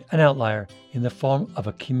discovered an outlier in the form of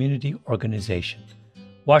a community organization,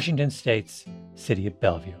 Washington State's City of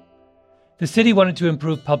Bellevue. The city wanted to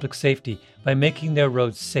improve public safety by making their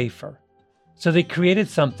roads safer. So they created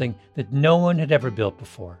something that no one had ever built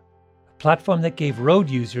before, a platform that gave road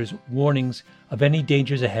users warnings of any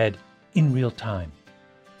dangers ahead in real time.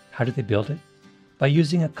 How did they build it? By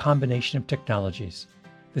using a combination of technologies: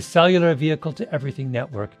 the cellular vehicle-to-everything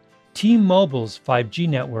network, T-Mobile's 5G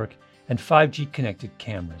network, and 5G connected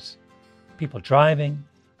cameras. People driving,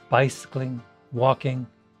 bicycling, walking,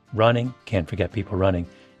 running, can't forget people running,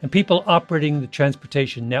 and people operating the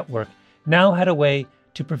transportation network now had a way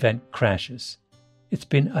to prevent crashes. It's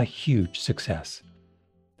been a huge success.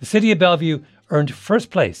 The City of Bellevue earned first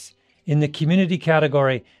place in the community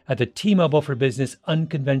category at the T-Mobile for Business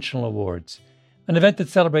Unconventional Awards, an event that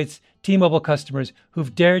celebrates T-Mobile customers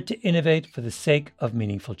who've dared to innovate for the sake of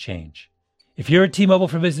meaningful change. If you're a T-Mobile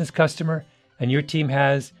for Business customer and your team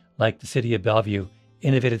has, like the City of Bellevue,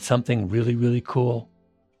 innovated something really cool,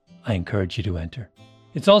 I encourage you to enter.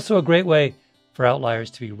 It's also a great way for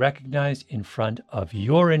outliers to be recognized in front of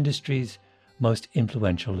your industry's most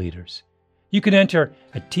influential leaders. You can enter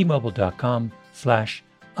at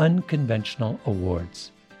tmobile.com/unconventional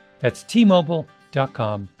awards. That's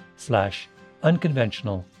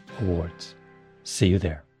tmobile.com/unconventional awards. See you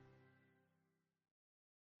there.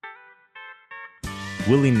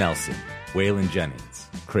 Willie Nelson, Waylon Jennings,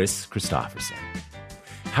 Chris Christopherson.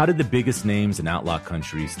 How did the biggest names in outlaw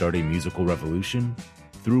country start a musical revolution?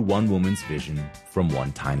 Through one woman's vision from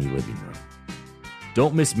one tiny living room.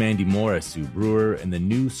 Don't miss Mandy Moore as Sue Brewer in the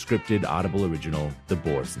new scripted Audible original, The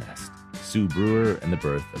Boar's Nest, Sue Brewer and the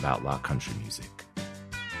Birth of Outlaw Country Music.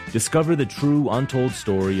 Discover the true, untold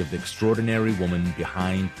story of the extraordinary woman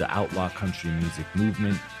behind the outlaw country music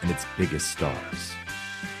movement and its biggest stars.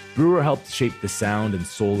 Brewer helped shape the sound and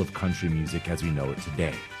soul of country music as we know it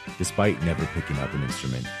today, despite never picking up an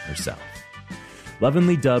instrument herself.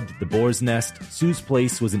 Lovingly dubbed The Boar's Nest, Sue's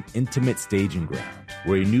place was an intimate staging ground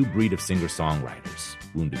where a new breed of singer-songwriters,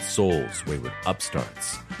 wounded souls, wayward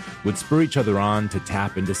upstarts, would spur each other on to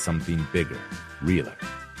tap into something bigger, realer.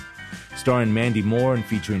 Starring Mandy Moore and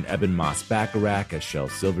featuring Eben Moss-Bacharach as Shel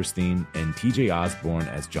Silverstein and TJ Osborne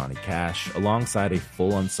as Johnny Cash, alongside a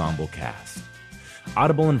full ensemble cast.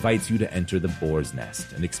 Audible invites you to enter The Boar's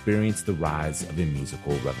Nest and experience the rise of a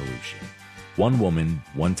musical revolution. One woman,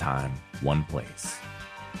 one time, one place.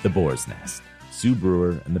 The Boar's Nest, Sue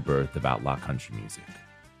Brewer and the Birth of Outlaw Country Music.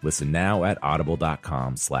 Listen now at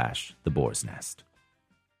audible.com/The Boar's Nest.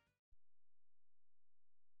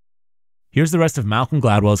 Here's the rest of Malcolm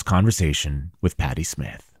Gladwell's conversation with Patti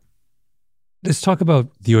Smith. Let's talk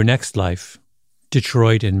about your next life,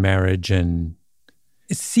 Detroit and marriage. And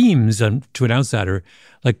it seems, to an outsider,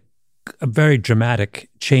 like a very dramatic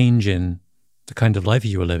change in the kind of life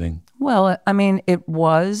you were living. Well, I mean, it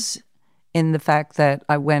was in the fact that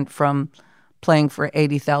I went from playing for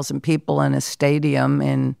 80,000 people in a stadium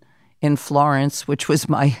in Florence, which was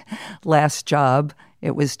my last job.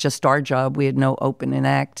 It was just our job. We had no opening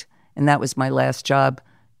act. And that was my last job,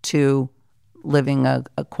 to living a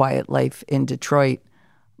quiet life in Detroit.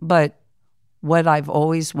 But what I've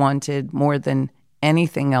always wanted more than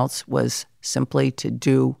anything else was simply to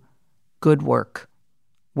do good work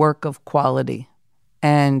of quality.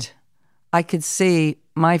 And I could see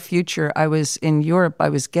my future. I was in Europe. I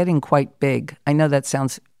was getting quite big. I know that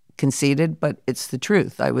sounds conceited, but it's the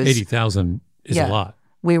truth. 80,000 is a lot.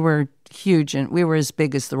 We were huge, and we were as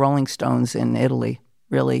big as the Rolling Stones in Italy,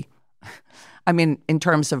 really. I mean, in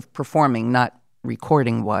terms of performing, not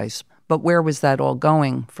recording-wise. But where was that all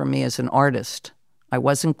going for me as an artist? I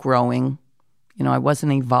wasn't growing. I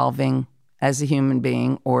wasn't evolving as a human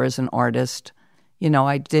being or as an artist.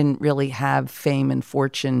 I didn't really have fame and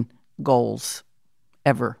fortune goals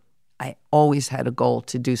ever. I always had a goal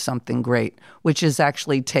to do something great, which is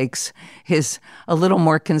actually is a little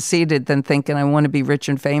more conceited than thinking I want to be rich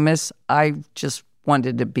and famous. I just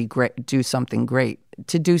wanted to be great, do something great,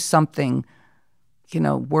 to do something,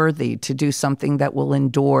 worthy, to do something that will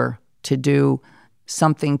endure, to do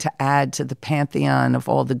something to add to the pantheon of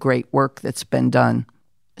all the great work that's been done.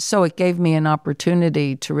 So it gave me an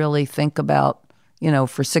opportunity to really think about,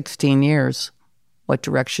 for 16 years, what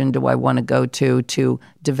direction do I want to go to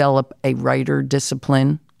develop a writer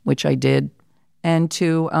discipline, which I did, and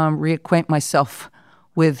to reacquaint myself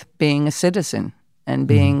with being a citizen and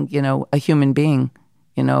being, a human being,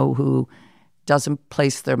 who doesn't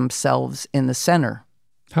place themselves in the center.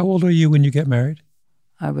 How old are you when you get married?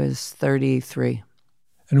 I was 33.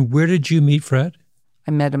 And where did you meet Fred?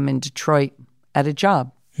 I met him in Detroit at a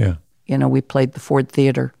job. Yeah. We played the Ford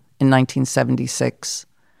Theater in 1976.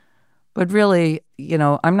 But really,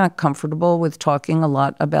 I'm not comfortable with talking a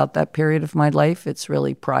lot about that period of my life. It's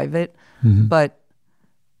really private. Mm-hmm. But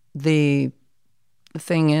the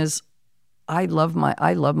thing is, I love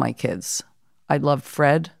my kids. I loved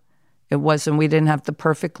Fred. We didn't have the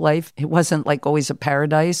perfect life. It wasn't like always a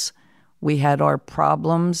paradise. We had our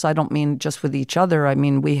problems. I don't mean just with each other. I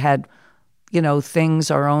mean, we had,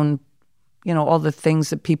 things, our own, all the things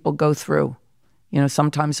that people go through.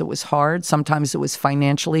 Sometimes it was hard. Sometimes it was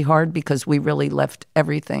financially hard because we really left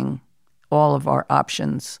everything, all of our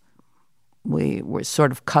options. We were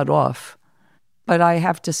sort of cut off. But I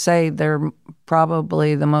have to say they're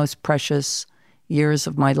probably the most precious years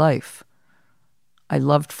of my life. I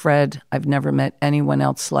loved Fred. I've never met anyone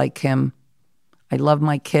else like him. I love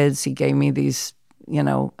my kids. He gave me these,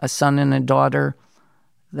 a son and a daughter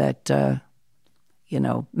that,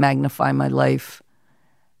 magnify my life.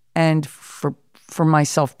 And for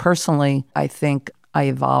myself personally, I think I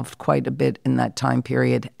evolved quite a bit in that time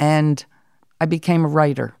period. And I became a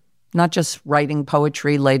writer, not just writing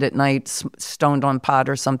poetry late at night, stoned on pot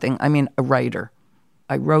or something. I mean, a writer.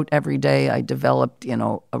 I wrote every day. I developed,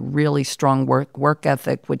 a really strong work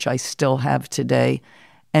ethic, which I still have today.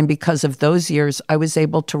 And because of those years, I was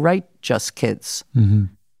able to write Just Kids. Mm-hmm.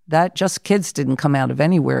 That Just Kids didn't come out of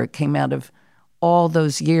anywhere. It came out of all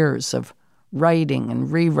those years of writing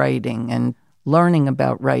and rewriting and learning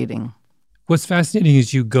about writing. What's fascinating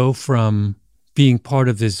is you go from being part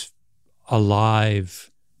of this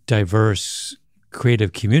alive, diverse,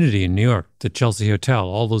 creative community in New York, the Chelsea Hotel,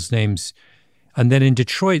 all those names. And then in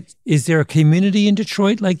Detroit, is there a community in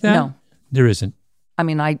Detroit like that? No. There isn't. I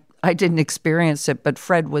mean, I didn't experience it, but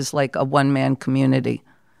Fred was like a one-man community.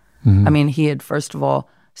 Mm-hmm. I mean, he had, first of all,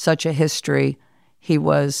 such a history. He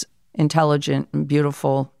was intelligent and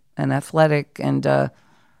beautiful and athletic and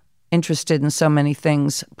interested in so many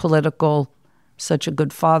things, political, such a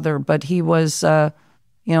good father. But he was, a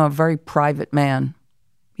very private man.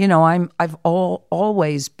 I've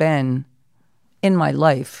always been, in my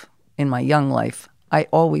life, in my young life, I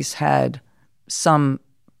always had some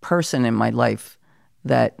person in my life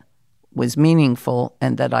that was meaningful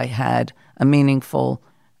and that I had a meaningful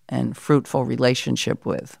and fruitful relationship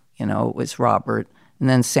with. It was Robert and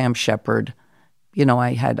then Sam Shepard.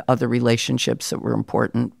 I had other relationships that were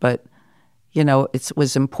important, but, it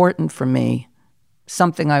was important for me,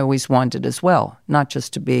 something I always wanted as well, not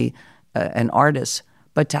just to be an artist,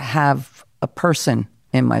 but to have a person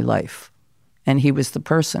in my life. And he was the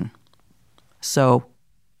person. So,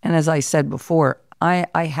 and as I said before,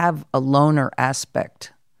 I have a loner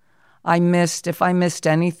aspect. If I missed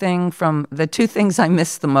anything from the two things I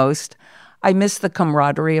missed the most, I missed the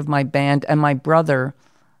camaraderie of my band, and my brother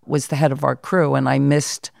was the head of our crew, and I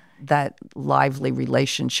missed that lively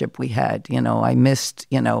relationship we had. I missed,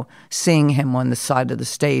 seeing him on the side of the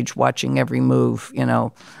stage, watching every move,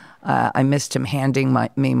 I missed him handing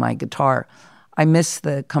me my guitar. I missed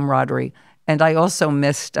the camaraderie. And I also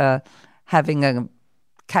missed having a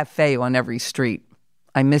cafe on every street.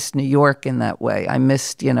 I missed New York in that way. I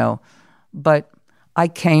missed, but I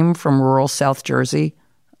came from rural South Jersey.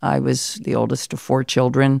 I was the oldest of 4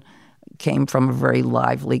 children, came from a very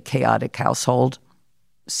lively, chaotic household.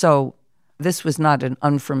 So this was not an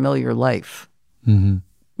unfamiliar life. Mm-hmm.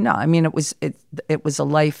 No, I mean, it was a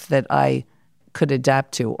life that I could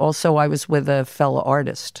adapt to. Also, I was with a fellow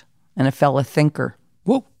artist and a fellow thinker.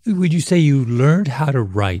 What would you say you learned how to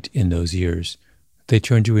write in those years? They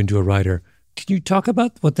turned you into a writer. Can you talk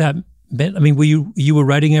about what that meant? I mean, you were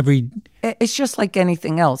writing every... It's just like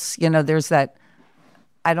anything else. There's that,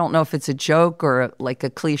 I don't know if it's a joke or like a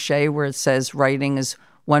cliche where it says writing is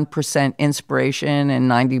 1% inspiration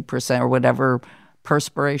and 90% or whatever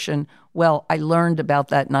perspiration. Well, I learned about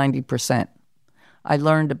that 90%. I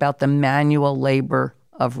learned about the manual labor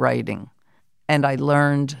of writing. And I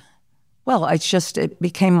learned, it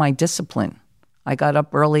became my discipline. I got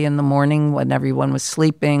up early in the morning when everyone was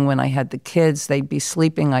sleeping. When I had the kids, they'd be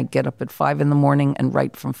sleeping. I'd get up at 5 in the morning and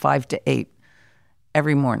write from 5 to 8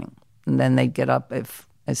 every morning. And then they'd get up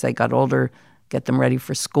as they got older, get them ready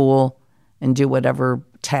for school and do whatever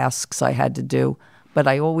tasks I had to do. But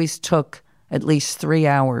I always took at least 3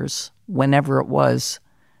 hours, whenever it was,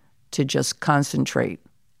 to just concentrate.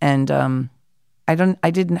 And I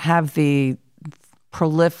didn't have the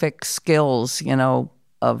prolific skills,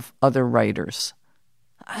 of other writers.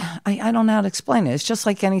 I don't know how to explain it. It's just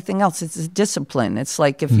like anything else. It's a discipline. It's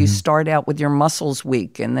like if you start out with your muscles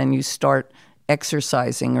weak and then you start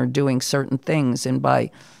exercising or doing certain things, and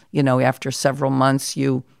by, after several months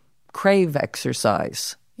you crave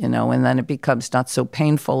exercise, and then it becomes not so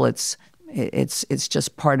painful. It's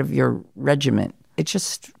just part of your regimen. It's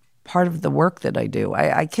just part of the work that I do.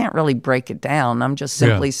 I can't really break it down. I'm just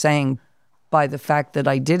simply saying by the fact that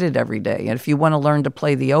I did it every day. And if you want to learn to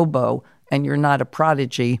play the oboe and you're not a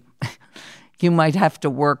prodigy, you might have to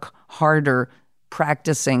work harder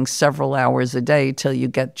practicing several hours a day till you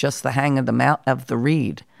get just the hang of the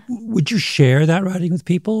reed. Would you share that writing with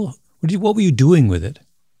people? What were you doing with it?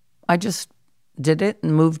 I just did it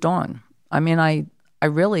and moved on. I mean, I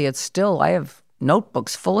have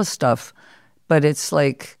notebooks full of stuff, but it's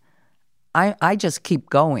like I just keep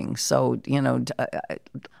going. So,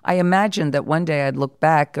 I imagine that one day I'd look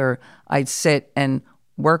back or I'd sit and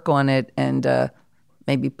work on it and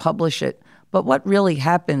maybe publish it. But what really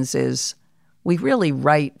happens is we really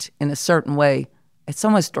write in a certain way. It's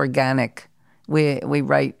almost organic. We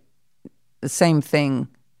write the same thing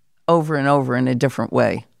over and over in a different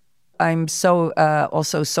way. I'm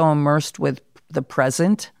also so immersed with the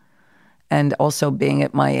present, and also being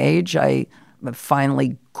at my age, I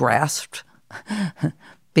finally grasped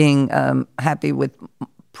being happy with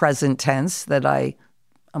present tense, that I'm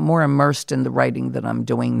more immersed in the writing that I'm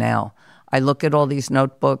doing now. I look at all these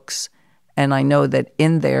notebooks, and I know that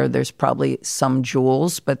in there's probably some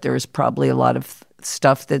jewels, but there's probably a lot of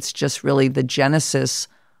stuff that's just really the genesis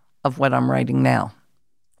of what I'm writing now.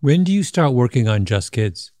 When do you start working on Just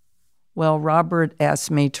Kids? Well, Robert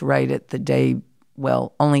asked me to write it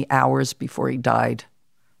only hours before he died,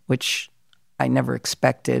 which I never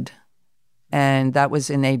expected. And that was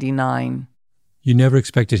in 1989. You never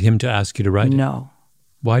expected him to ask you to write it? No.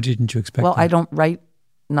 Why didn't you expect that? Well, I don't write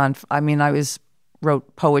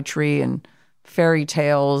wrote poetry and fairy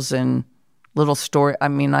tales and little story.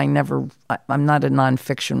 I'm not a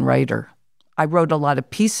nonfiction writer. I wrote a lot of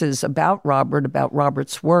pieces about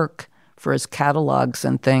Robert's work for his catalogs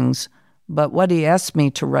and things. But what he asked me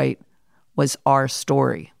to write was our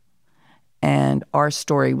story. And our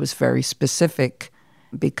story was very specific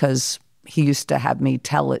because he used to have me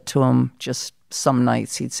tell it to him just some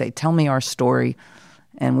nights. He'd say, "Tell me our story."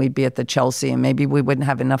 And we'd be at the Chelsea and maybe we wouldn't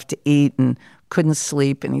have enough to eat and couldn't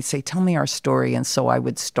sleep. And he'd say, "Tell me our story." And so I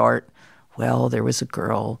would start, well, there was a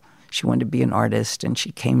girl. She wanted to be an artist and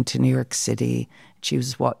she came to New York City. She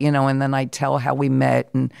was, and then I'd tell how we met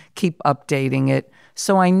and keep updating it.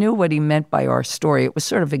 So I knew what he meant by our story. It was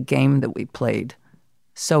sort of a game that we played.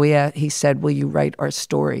 So he said, "Will you write our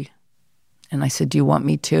story?" And I said, "Do you want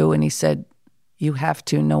me to?" And he said, "You have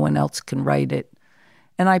to. No one else can write it."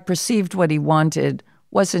 And I perceived what he wanted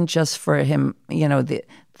wasn't just for him,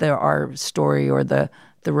 our story or the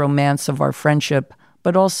romance of our friendship,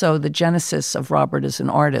 but also the genesis of Robert as an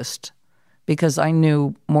artist. Because I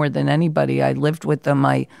knew more than anybody. I lived with him.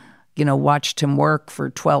 I, watched him work for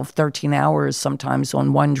 12, 13 hours sometimes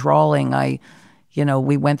on one drawing.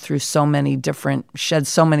 We went through shed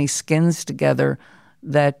so many skins together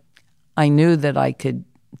that I knew that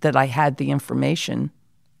I had the information.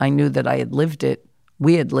 I knew that I had lived it.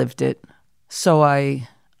 We had lived it. So I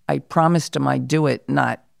promised him I'd do it,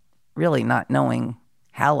 not knowing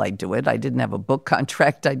how I'd do it. I didn't have a book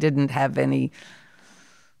contract. I didn't have any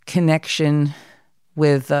connection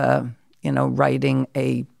with, writing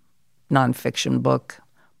a nonfiction book.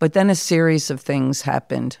 But then a series of things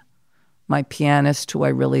happened. My pianist, who I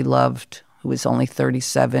really loved, who was only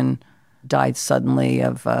 37, died suddenly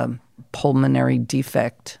of a pulmonary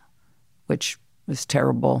defect, which was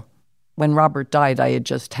terrible. When Robert died, I had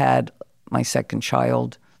just had my second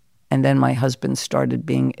child, and then my husband started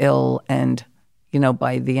being ill, and,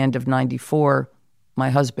 by the end of 1994, my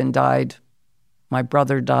husband died. My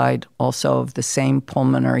brother died also of the same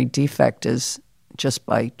pulmonary defect as just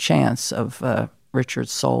by chance of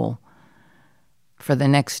Richard's soul. For the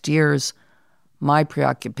next years, my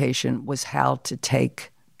preoccupation was how to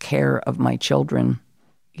take care of my children.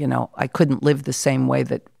 I couldn't live the same way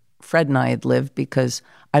that Fred and I had lived because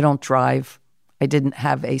I don't drive. I didn't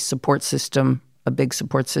have a big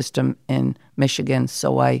support system in Michigan,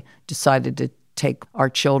 so I decided to take our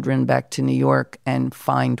children back to New York and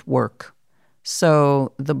find work.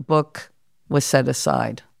 So the book was set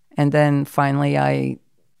aside. And then finally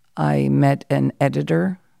I met an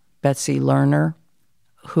editor, Betsy Lerner,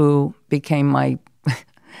 who became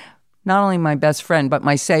not only my best friend, but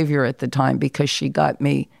my savior at the time, because she got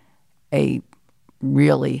me a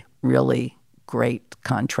really, really great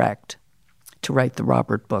contract to write the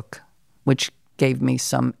Robert book, which gave me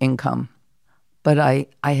some income. but I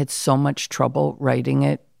had so much trouble writing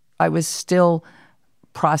it. I was still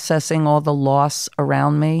processing all the loss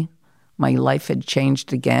around me. My life had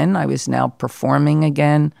changed again. I was now performing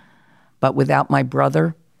again, but without my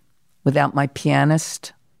brother, without my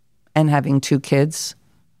pianist, and having 2 kids.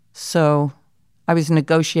 So I was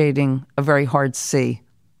negotiating a very hard sea.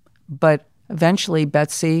 But eventually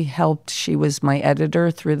Betsy helped. She was my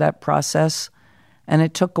editor through that process, and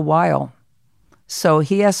it took a while. So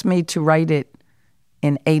he asked me to write it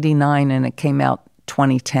in 89, and it came out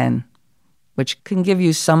 2010, which can give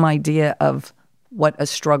you some idea of what a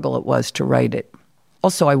struggle it was to write it.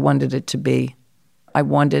 Also, I wanted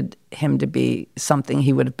him to be something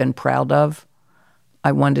he would have been proud of.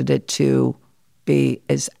 I wanted it to be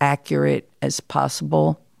as accurate as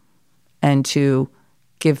possible and to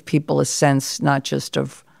give people a sense not just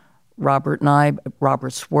of Robert and I,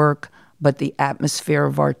 Robert's work, but the atmosphere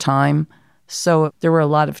of our time. So there were a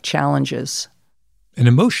lot of challenges. And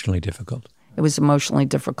emotionally difficult. It was emotionally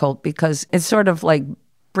difficult because it's sort of like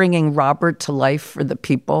bringing Robert to life for the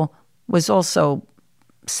people was also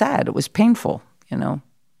sad. It was painful, and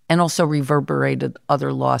also reverberated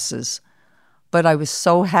other losses. But I was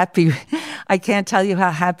so happy. I can't tell you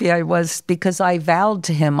how happy I was because I vowed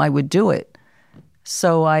to him I would do it.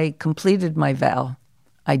 So I completed my vow.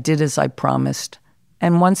 I did as I promised.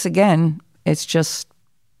 And once again, it's just,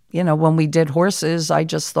 when we did Horses, I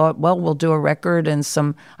just thought, well, we'll do a record and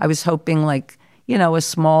I was hoping a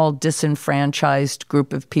small disenfranchised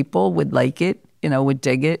group of people would like it, would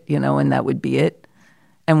dig it, and that would be it.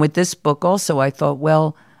 And with this book also, I thought,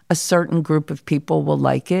 well, a certain group of people will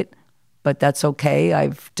like it, but that's okay.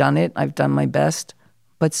 I've done it. I've done my best.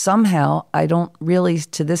 But somehow, I don't really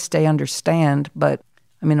to this day understand, but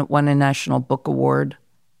it won a National Book Award,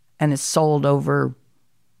 and it's sold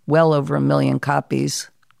well over 1 million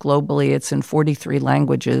copies. Globally, it's in 43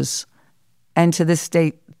 languages. And to this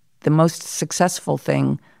date, the most successful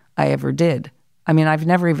thing I ever did. I've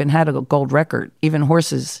never even had a gold record. Even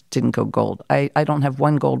Horses didn't go gold. I don't have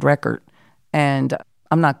one gold record. And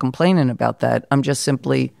I'm not complaining about that. I'm just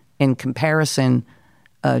simply, in comparison,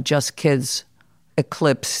 Just Kids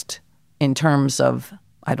eclipsed in terms of,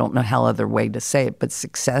 I don't know how other way to say it, but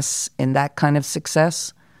success, in that kind of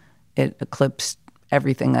success, it eclipsed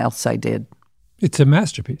everything else I did. It's a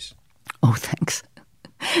masterpiece. Oh, thanks.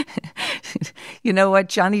 You know what?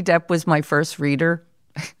 Johnny Depp was my first reader.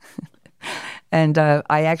 And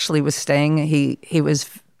I actually was staying,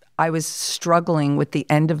 I was struggling with the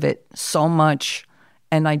end of it so much,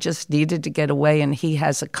 and I just needed to get away, and he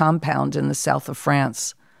has a compound in the south of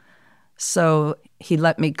France. So he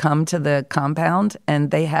let me come to the compound, and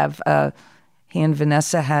they have, he and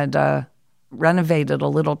Vanessa had renovated a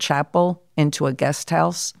little chapel into a guest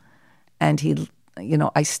house, and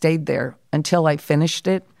I stayed there until I finished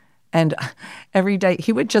it. And every day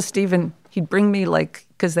he would he'd bring me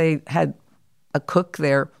because they had a cook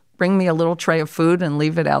there, bring me a little tray of food and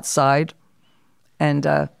leave it outside.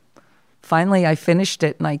 And finally I finished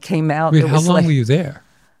it and I came out. Wait, how long were you there?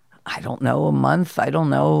 I don't know, a month. I don't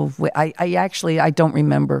know. I don't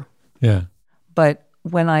remember. Yeah. But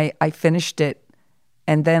when I finished it,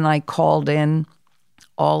 and then I called in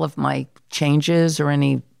all of my changes or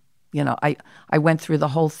any, I went through the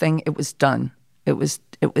whole thing. It was done. It was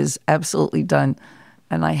absolutely done.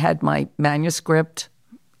 And I had my manuscript,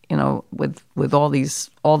 with all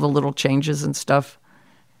the little changes and stuff.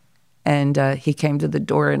 And he came to the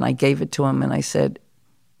door and I gave it to him and I said,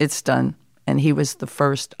 it's done. And he was the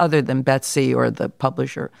first, other than Betsy or the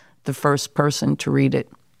publisher, the first person to read it.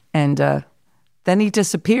 And then he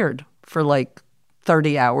disappeared for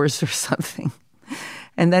 30 hours or something.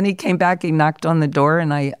 And then he came back, he knocked on the door,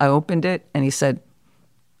 and I opened it, and he said,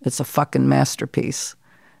 it's a fucking masterpiece.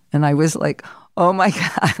 And I was like, oh my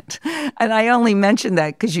God. And I only mentioned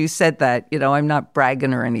that because you said that, I'm not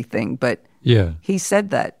bragging or anything, but yeah, he said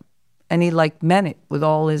that. And he meant it with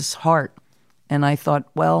all his heart. And I thought,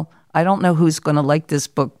 well, I don't know who's going to like this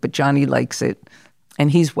book, but Johnny likes it.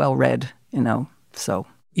 And he's well read, so.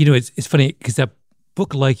 It's funny because that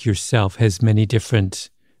book, like yourself, has many different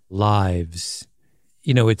lives.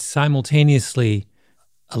 It's simultaneously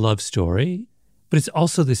a love story, but it's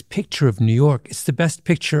also this picture of New York. It's the best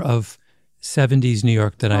picture of 70s New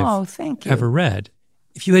York that I've ever read.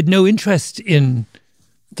 If you had no interest in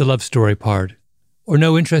the love story part or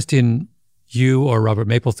no interest in you or Robert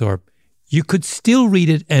Mapplethorpe, you could still read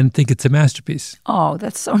it and think it's a masterpiece. Oh,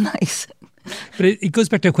 that's so nice. But it goes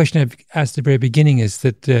back to a question I've asked at the very beginning, is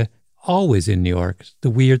that always in New York, the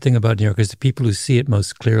weird thing about New York is the people who see it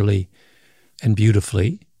most clearly and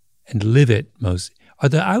beautifully and live it most are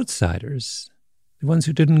the outsiders, the ones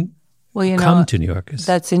who didn't Well, you come know, to New York.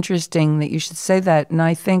 that's interesting that you should say that. And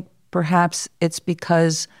I think perhaps it's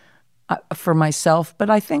because for myself, but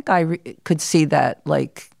I think I could see that,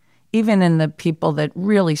 like, even in the people that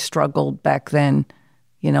really struggled back then,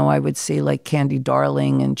 you know, I would see like Candy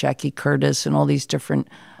Darling and Jackie Curtis and all these different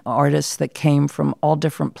artists that came from all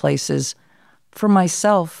different places. For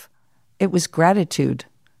myself, it was gratitude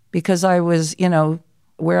because I was, you know,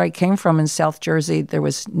 where I came from in South Jersey, there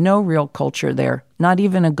was no real culture there, not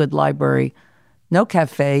even a good library, no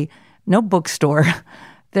cafe, no bookstore.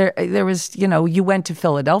 There was, you know, you went to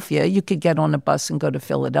Philadelphia, you could get on a bus and go to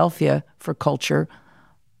Philadelphia for culture,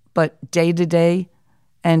 but day to day,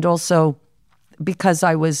 and also because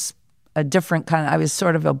I was a different kind of, I was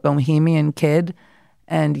sort of a bohemian kid,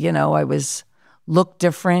 and, you know, I looked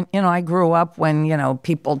different. You know, I grew up when, you know,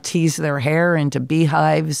 people teased their hair into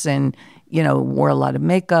beehives and, you know, wore a lot of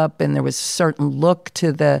makeup, and there was a certain look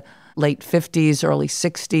to the late 50s, early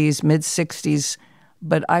 60s, mid 60s,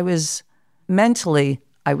 but I was mentally,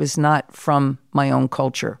 I was not from my own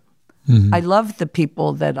culture. Mm-hmm. I loved the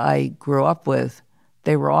people that I grew up with.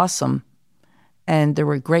 They were awesome. And there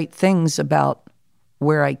were great things about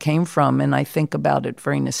where I came from, and I think about it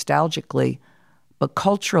very nostalgically. But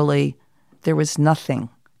culturally, there was nothing.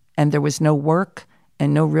 And there was no work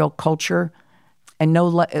and no real culture and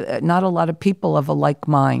not a lot of people of a like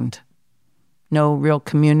mind. No real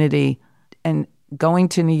community. And going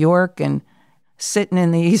to New York and sitting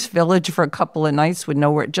in the East Village for a couple of nights with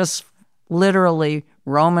nowhere, just literally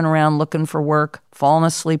roaming around looking for work, falling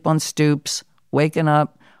asleep on stoops, waking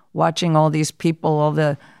up, watching all these people,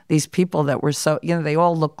 these people that were so, you know, they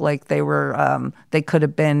all looked like they were, they could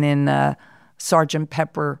have been in Sgt.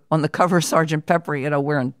 Pepper, on the cover of Sgt. Pepper, you know,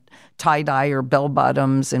 wearing tie-dye or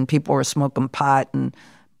bell-bottoms, and people were smoking pot and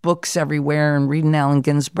books everywhere and reading Allen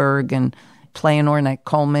Ginsberg and playing Ornette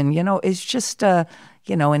Coleman. You know, it's just,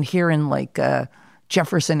 you know, and hearing like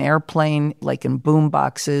Jefferson Airplane, like in boom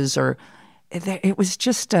boxes, or it was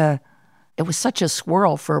just it was such a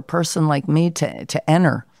swirl for a person like me to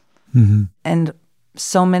enter. Mm-hmm. And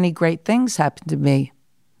so many great things happened to me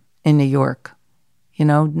in New York. You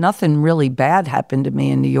know, nothing really bad happened to me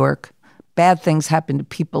in New York. Bad things happened to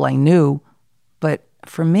people I knew. But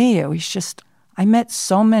for me, it was just, I met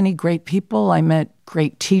so many great people. I met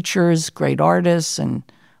great teachers, great artists and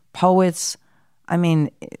poets. I mean,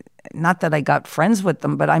 not that I got friends with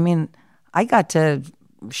them, but I mean, I got to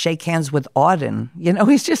shake hands with Auden. You know,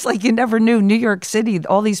 it's just like you never knew. New York City,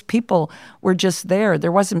 all these people were just there.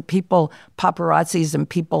 There wasn't people, paparazzis and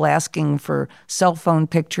people asking for cell phone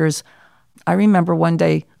pictures. I remember one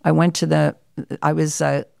day I was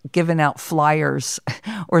giving out flyers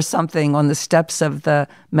or something on the steps of the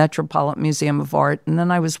Metropolitan Museum of Art. And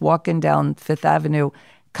then I was walking down Fifth Avenue.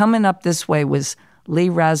 Coming up this way was Lee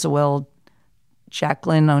Radziwill,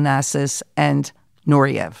 Jacqueline Onassis, and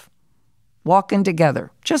Nureyev, walking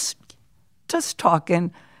together, just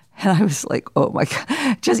talking. And I was like, oh my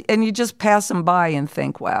God. And you just pass them by and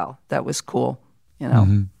think, wow, that was cool, you know.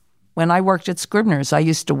 Mm-hmm. When I worked at Scribner's, I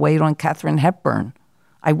used to wait on Katharine Hepburn.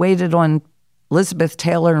 I waited on Elizabeth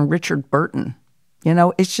Taylor and Richard Burton. You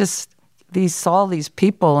know, it's just, saw these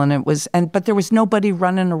people, and but there was nobody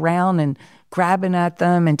running around and grabbing at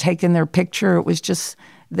them and taking their picture. It was just,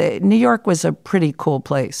 New York was a pretty cool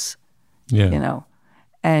place, you know,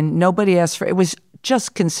 and nobody asked for, it was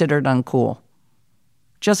just considered uncool.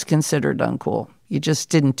 Just considered uncool. You just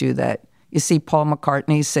didn't do that. You see Paul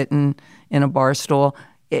McCartney sitting in a bar stool,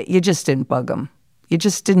 you just didn't bug him. You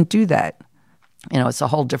just didn't do that. You know, it's a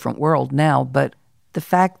whole different world now, but the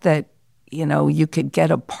fact that, you know, you could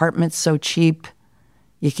get apartments so cheap,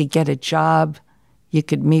 you could get a job, you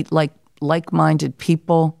could meet like-minded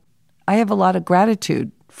people. I have a lot of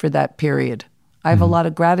gratitude for that period. I have a lot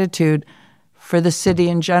of gratitude for the city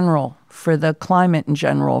in general, for the climate in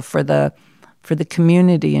general, for the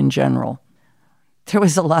community in general. There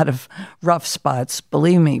was a lot of rough spots,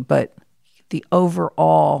 believe me, but the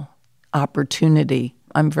overall opportunity,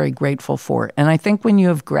 I'm very grateful for it. And I think when you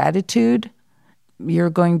have gratitude, you're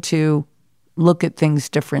going to look at things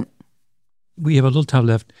different. We have a little time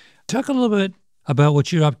left. Talk a little bit about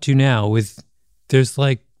what you're up to now there's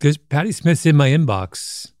Patti Smith's in my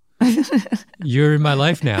inbox. You're in my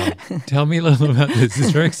life now. Tell me a little about this.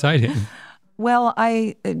 It's very exciting. Well,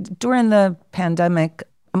 during the pandemic,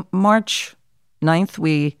 March 9th,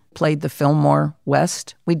 we played the Fillmore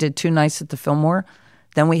West. We did 2 nights at the Fillmore.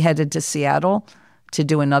 Then we headed to Seattle to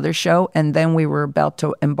do another show, and then we were about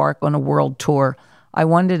to embark on a world tour. I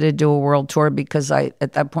wanted to do a world tour because at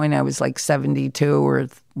that point I was like 72 or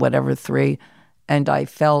whatever, 3, and I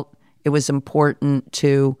felt it was important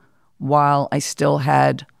to, while I still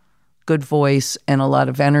had good voice and a lot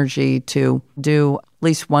of energy to do at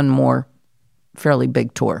least one more fairly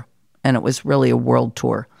big tour. And it was really a world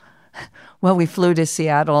tour. Well, we flew to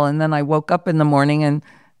Seattle, and then I woke up in the morning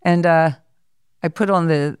and I put on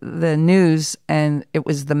the news, and it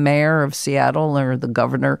was the mayor of Seattle, or the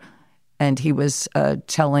governor, and he was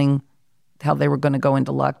telling how they were going to go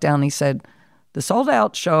into lockdown. He said, the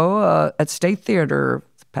sold-out show at State Theater,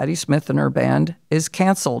 Patti Smith and her band, is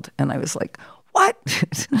canceled. And I was like, what?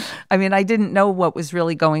 I mean, I didn't know what was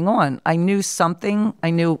really going on. I knew something. I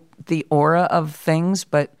knew the aura of things,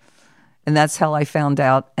 and that's how I found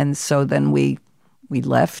out. And so then we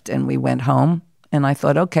left and we went home. And I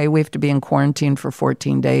thought, okay, we have to be in quarantine for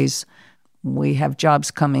 14 days. We have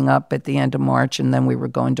jobs coming up at the end of March, and then we were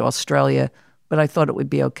going to Australia. But I thought it would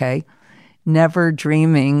be okay. Never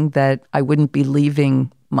dreaming that I wouldn't be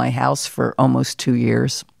leaving my house for almost 2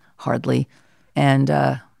 years, hardly. And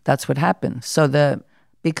that's what happened. So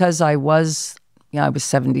because I was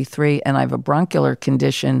 73 and I have a bronchial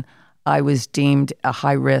condition, I was deemed a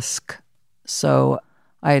high risk. So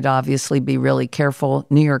I'd obviously be really careful.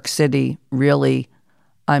 New York City, really,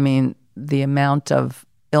 I mean, the amount of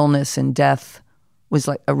illness and death was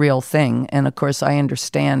like a real thing. And of course, I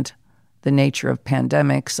understand the nature of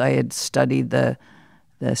pandemics. I had studied the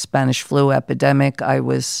Spanish flu epidemic. I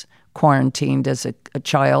was quarantined as a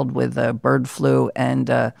child with bird flu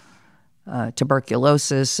and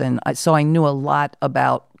tuberculosis. And so I knew a lot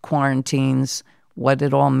about quarantines, what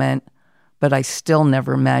it all meant, but I still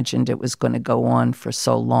never imagined it was going to go on for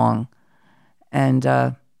so long. And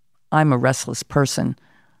I'm a restless person.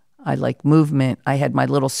 I like movement. I had my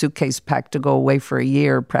little suitcase packed to go away for a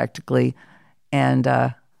year practically, and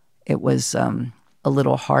it was a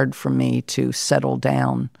little hard for me to settle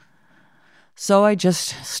down. So I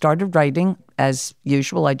just started writing. As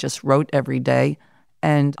usual, I just wrote every day,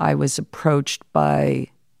 and I was approached by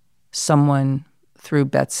someone through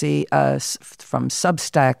Betsy from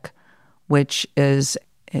Substack, which it's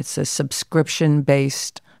a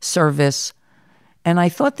subscription-based service. And I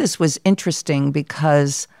thought this was interesting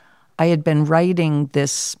because I had been writing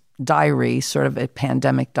this diary, sort of a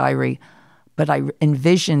pandemic diary, but I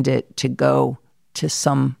envisioned it to go to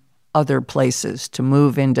some other places, to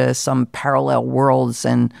move into some parallel worlds,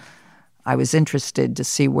 and I was interested to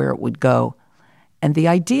see where it would go. And the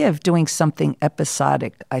idea of doing something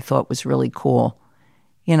episodic I thought was really cool,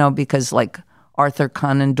 because like Arthur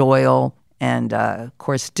Conan Doyle and, of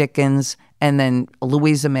course, Dickens, and then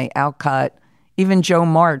Louisa May Alcott, even Jo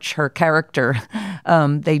March, her character,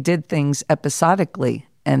 they did things episodically,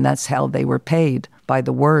 and that's how they were paid, by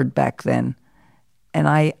the word back then. And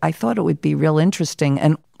I thought it would be real interesting,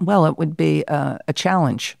 and, well, it would be a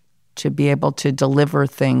challenge to be able to deliver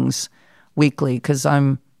things weekly, because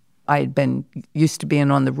I had been used to being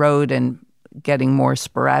on the road and getting more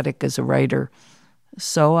sporadic as a writer.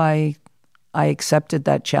 So I accepted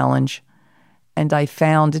that challenge, and I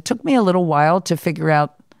found it took me a little while to figure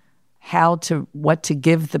out what to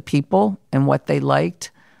give the people and what they liked.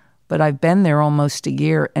 But I've been there almost a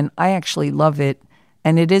year, and I actually love it.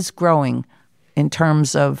 And it is growing in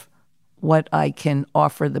terms of what I can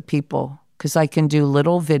offer the people, because I can do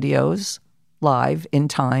little videos live in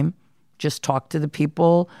time, just talk to the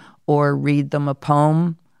people or read them a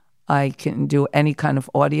poem. I can do any kind of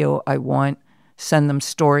audio I want, send them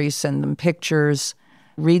stories, send them pictures,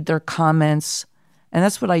 read their comments. And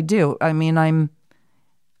that's what I do. I mean,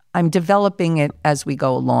 I'm developing it as we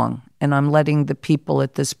go along, and I'm letting the people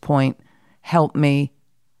at this point help me,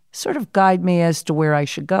 sort of guide me as to where I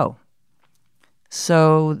should go.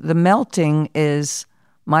 So the melting is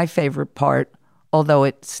my favorite part, although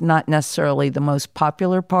it's not necessarily the most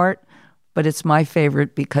popular part, but it's my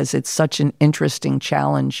favorite because it's such an interesting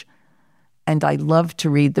challenge. And I love to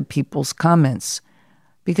read the people's comments,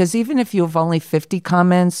 because even if you have only 50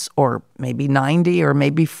 comments or maybe 90 or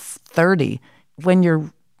maybe 30, when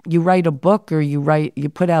you write a book or you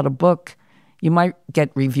put out a book, you might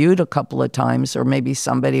get reviewed a couple of times, or maybe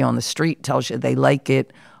somebody on the street tells you they like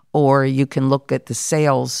it, or you can look at the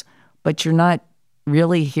sales, but you're not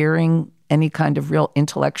really hearing any kind of real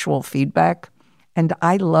intellectual feedback. And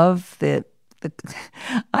I love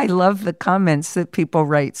I love the comments that people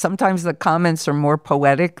write. Sometimes the comments are more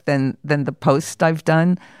poetic than the post I've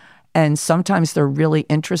done, and sometimes they're really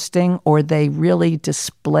interesting, or they really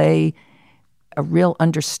display a real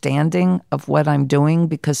understanding of what I'm doing,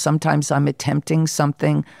 because sometimes I'm attempting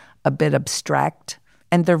something a bit abstract,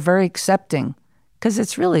 and they're very accepting, because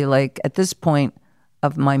it's really like, at this point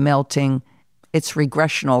of my melting, it's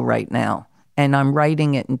regressional right now, and I'm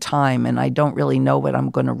writing it in time, and I don't really know what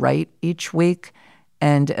I'm going to write each week.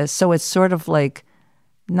 And so it's sort of like,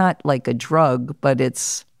 not like a drug, but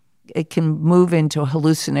it's it can move into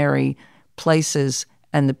hallucinatory places,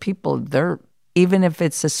 and the people, even if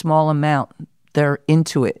it's a small amount, they're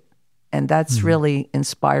into it. And that's really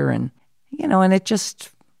inspiring. And it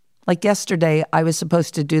just, like yesterday, I was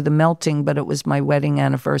supposed to do the melting, but it was my wedding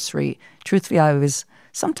anniversary. Truthfully,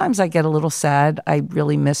 sometimes I get a little sad. I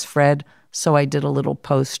really miss Fred, so I did a little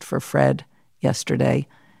post for Fred yesterday.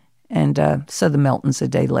 And so the melting's a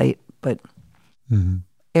day late, but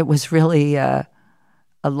it was really a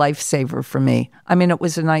lifesaver for me. I mean, it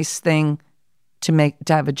was a nice thing to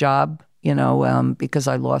have a job, because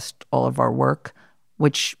I lost all of our work,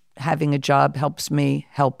 which having a job helps me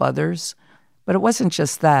help others. But it wasn't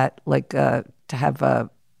just that, like to have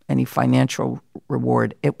any financial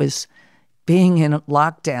reward. It was being in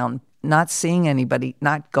lockdown, not seeing anybody,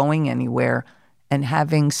 not going anywhere, and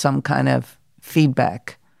having some kind of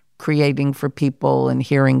feedback, creating for people and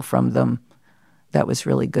hearing from them. That was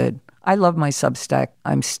really good. I love my Substack.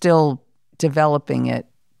 I'm still developing it,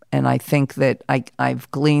 and I think that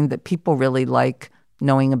I've gleaned that people really like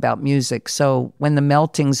knowing about music. So when the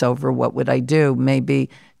melting's over, what would I do? Maybe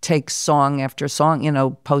take song after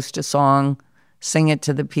song, post a song, sing it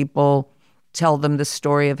to the people, tell them the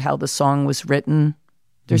story of how the song was written.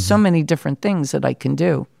 There's so many different things that I can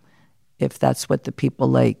do if that's what the people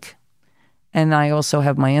like. And I also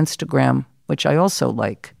have my Instagram, which I also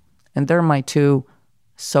like. And they're my two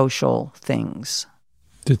social things.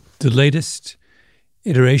 The latest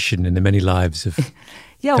iteration in the many lives of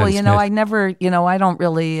Yeah, well, Patty Smith. I never, I don't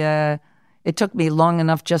really, it took me long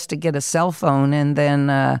enough just to get a cell phone, and then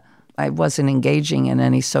I wasn't engaging in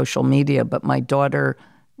any social media, but my daughter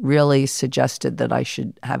really suggested that I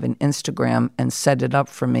should have an Instagram and set it up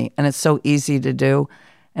for me. And it's so easy to do.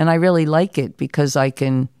 And I really like it because I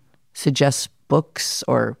can suggest books,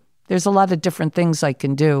 or there's a lot of different things I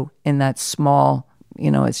can do in that small,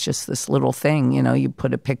 it's just this little thing, you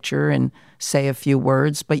put a picture and say a few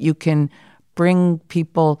words, but you can bring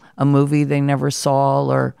people a movie they never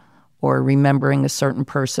saw, or remembering a certain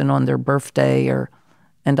person on their birthday,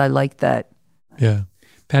 and I like that. Yeah.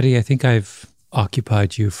 Patty, I think I've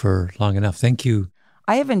occupied you for long enough. Thank you.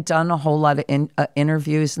 I haven't done a whole lot of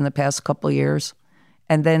interviews in the past couple of years.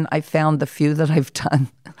 And then I found the few that I've done,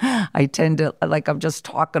 I tend to, I'm just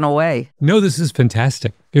talking away. No, this is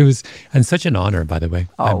fantastic. It was, and such an honor, by the way.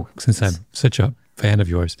 Since I'm such a fan of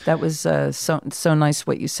yours. That was so nice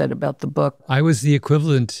what you said about the book. I was the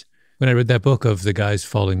equivalent, when I read that book, of the guys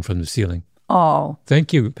falling from the ceiling. Oh.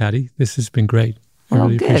 Thank you, Patty. This has been great. I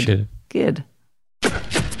really appreciate it. Good.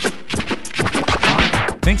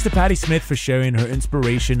 Thanks to Patti Smith for sharing her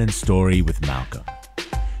inspiration and story with Malcolm.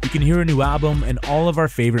 You can hear a new album and all of our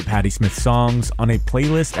favorite Patti Smith songs on a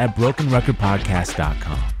playlist at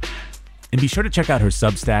brokenrecordpodcast.com. And be sure to check out her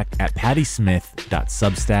Substack at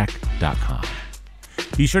pattismith.substack.com.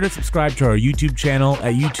 Be sure to subscribe to our YouTube channel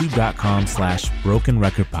at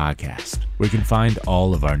youtube.com/brokenrecordpodcast, where you can find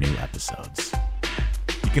all of our new episodes.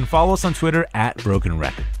 You can follow us on Twitter at Broken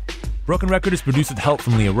Record. Broken Record is produced with help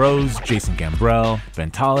from Leah Rose, Jason Gambrell,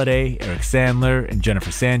 Ben Tolliday, Eric Sandler, and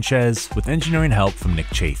Jennifer Sanchez, with engineering help from Nick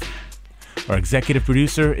Chafee. Our executive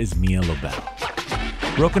producer is Mia Lobel.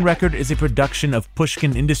 Broken Record is a production of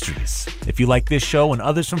Pushkin Industries. If you like this show and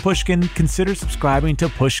others from Pushkin, consider subscribing to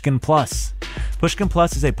Pushkin Plus. Pushkin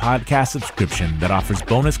Plus is a podcast subscription that offers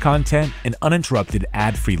bonus content and uninterrupted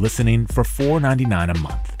ad-free listening for $4.99 a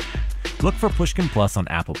month. Look for Pushkin Plus on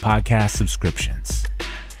Apple Podcast subscriptions.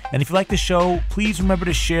 And if you like the show, please remember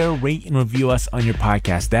to share, rate, and review us on your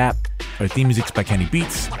podcast app. Our theme music's by Kenny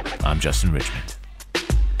Beats. I'm Justin Richmond.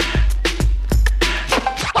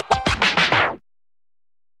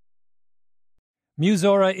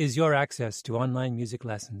 Musora is your access to online music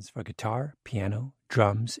lessons for guitar, piano,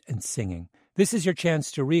 drums, and singing. This is your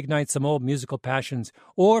chance to reignite some old musical passions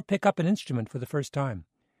or pick up an instrument for the first time.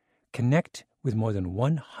 Connect with more than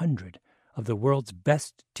 100 of the world's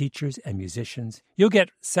best teachers and musicians. You'll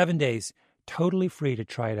get 7 days totally free to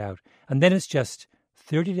try it out. And then it's just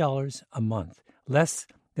 $30 a month, less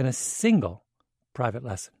than a single private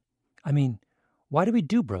lesson. I mean, why do we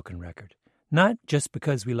do Broken Record? Not just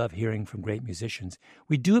because we love hearing from great musicians.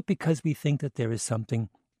 We do it because we think that there is something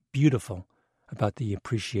beautiful about the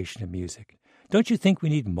appreciation of music. Don't you think we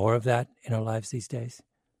need more of that in our lives these days?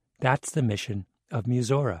 That's the mission of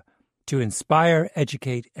Musora, to inspire,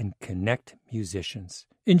 educate, and connect musicians.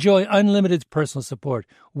 Enjoy unlimited personal support,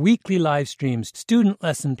 weekly live streams, student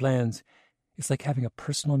lesson plans. It's like having a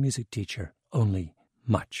personal music teacher, only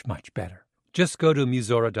much, much better. Just go to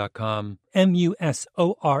Musora.com,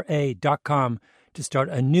 Musora.com, to start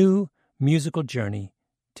a new musical journey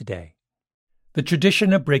today. The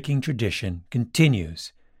tradition of breaking tradition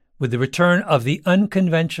continues with the return of the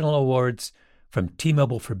Unconventional Awards from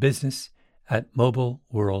T-Mobile for Business at Mobile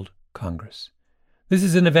World Congress. This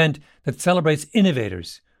is an event that celebrates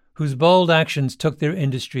innovators whose bold actions took their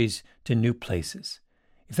industries to new places.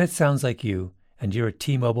 If that sounds like you and you're a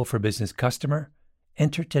T-Mobile for Business customer,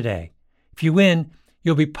 enter today. If you win,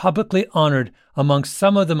 you'll be publicly honored amongst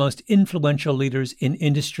some of the most influential leaders in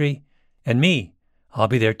industry. And me, I'll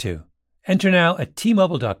be there too. Enter now at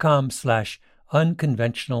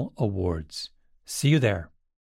T-Mobile.com/unconventional awards. See you there.